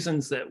of the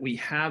reasons that we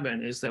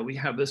haven't is that we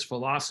have this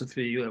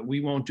philosophy that we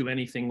won't do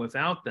anything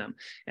without them.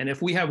 And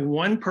if we have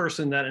one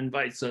person that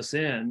invites us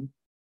in,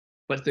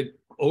 but the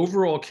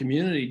overall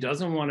community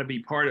doesn't want to be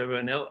part of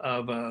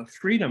a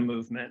freedom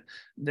movement,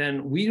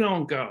 then we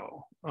don't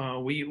go.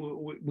 We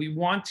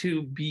want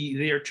to be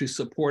there to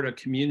support a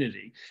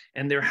community,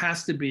 and there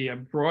has to be a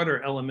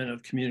broader element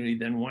of community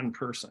than one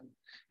person.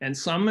 And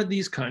some of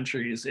these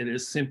countries, it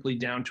is simply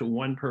down to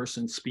one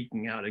person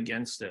speaking out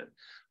against it.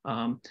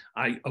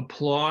 I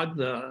applaud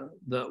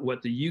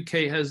what the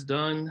UK has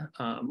done,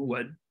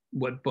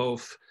 what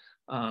both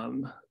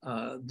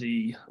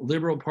the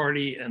Liberal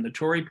Party and the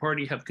Tory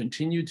Party have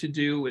continued to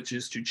do, which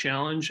is to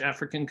challenge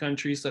African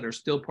countries that are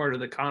still part of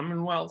the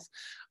Commonwealth,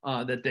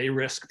 that they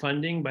risk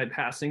funding by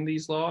passing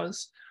these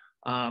laws.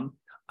 I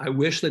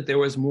wish that there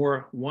was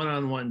more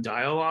one-on-one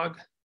dialogue.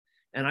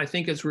 And I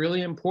think it's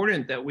really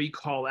important that we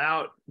call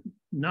out,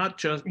 not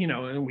just,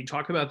 and we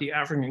talk about the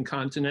African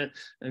continent,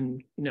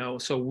 and,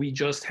 so we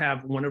just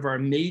have one of our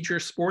major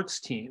sports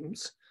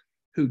teams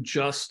who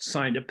just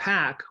signed a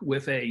pact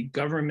with a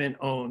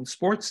government-owned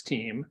sports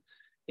team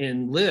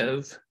in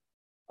Liv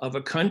of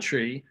a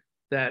country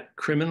that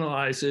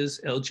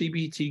criminalizes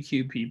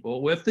LGBTQ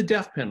people with the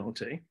death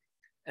penalty.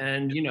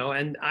 And,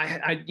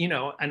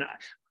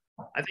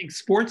 I think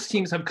sports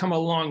teams have come a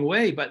long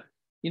way, but,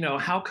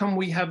 how come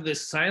we have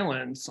this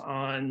silence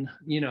on,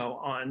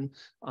 the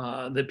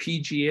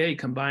PGA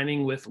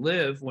combining with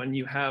Liv when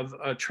you have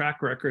a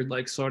track record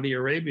like Saudi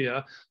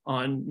Arabia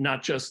on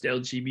not just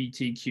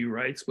LGBTQ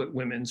rights, but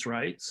women's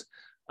rights,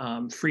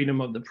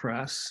 freedom of the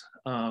press,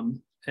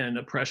 and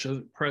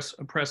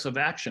oppressive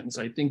actions.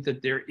 I think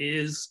that there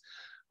is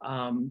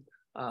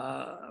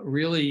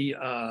really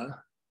a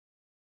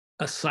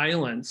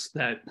silence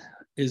that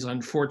is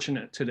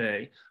unfortunate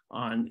today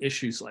on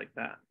issues like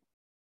that.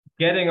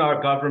 Getting our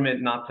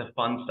government not to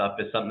fund stuff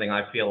is something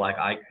I feel like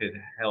I could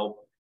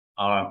help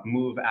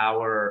move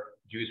our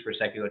Jews for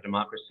Secular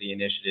Democracy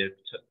initiative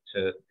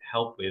to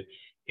help with.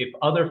 If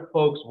other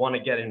folks want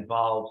to get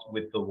involved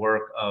with the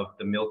work of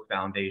the Milk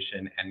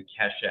Foundation and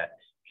Keshet,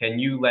 can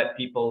you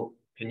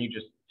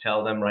just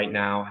tell them right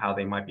now how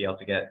they might be able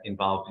to get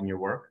involved in your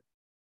work?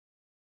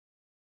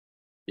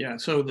 Yeah,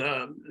 so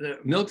the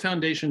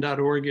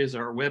milkfoundation.org is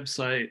our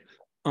website.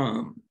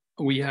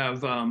 We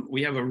have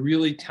a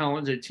really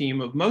talented team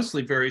of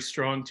mostly very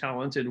strong,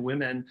 talented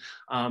women,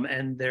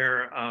 and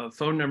their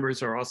phone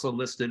numbers are also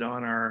listed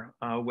on our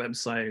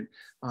website.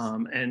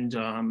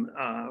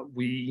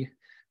 We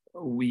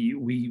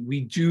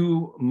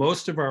do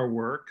most of our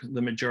work,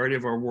 the majority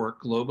of our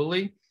work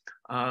globally,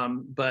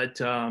 but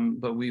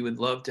we would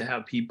love to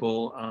have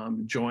people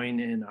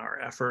join in our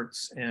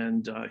efforts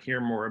and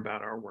hear more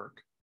about our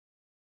work.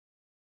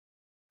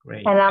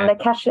 Great. And on the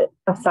Keshet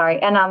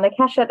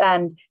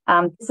end,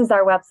 this is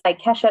our website,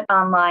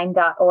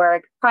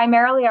 keshetonline.org.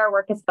 Primarily, our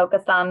work is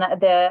focused on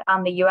the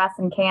U.S.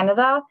 and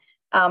Canada,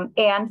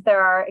 and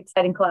there are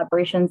exciting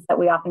collaborations that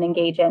we often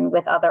engage in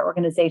with other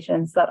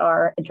organizations that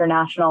are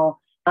international.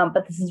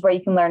 But this is where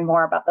you can learn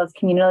more about those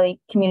community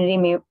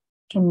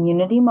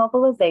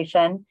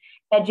mobilization,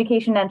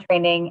 education and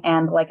training,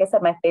 and, like I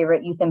said, my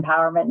favorite, youth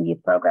empowerment and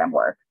youth program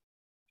work.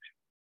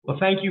 Well,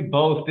 thank you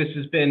both. This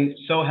has been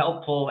so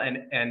helpful and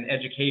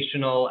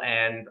educational,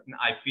 and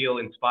I feel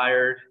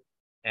inspired.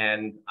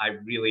 And I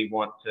really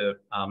want to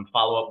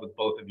follow up with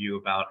both of you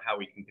about how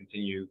we can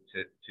continue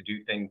to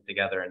do things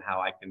together and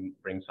how I can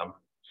bring some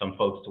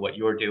folks to what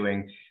you're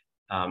doing.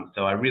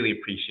 So I really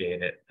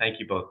appreciate it. Thank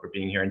you both for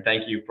being here, and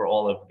thank you for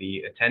all of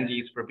the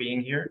attendees for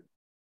being here.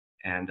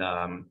 And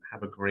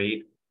have a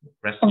great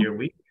rest of your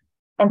week.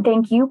 And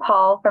thank you,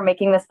 Paul, for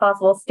making this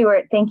possible.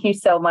 Stuart, thank you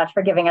so much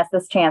for giving us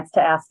this chance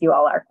to ask you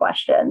all our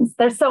questions.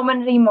 There's so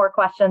many more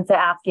questions to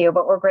ask you,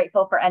 but we're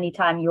grateful for any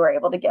time you were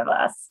able to give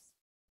us.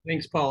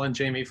 Thanks, Paul and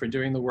Jaimie, for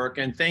doing the work,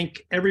 and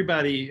thank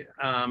everybody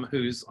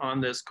who's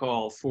on this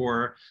call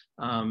for,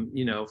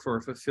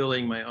 for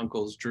fulfilling my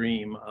uncle's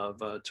dream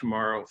of a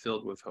tomorrow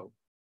filled with hope.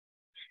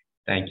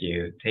 Thank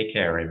you. Take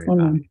care,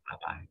 everybody.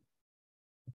 Bye-bye.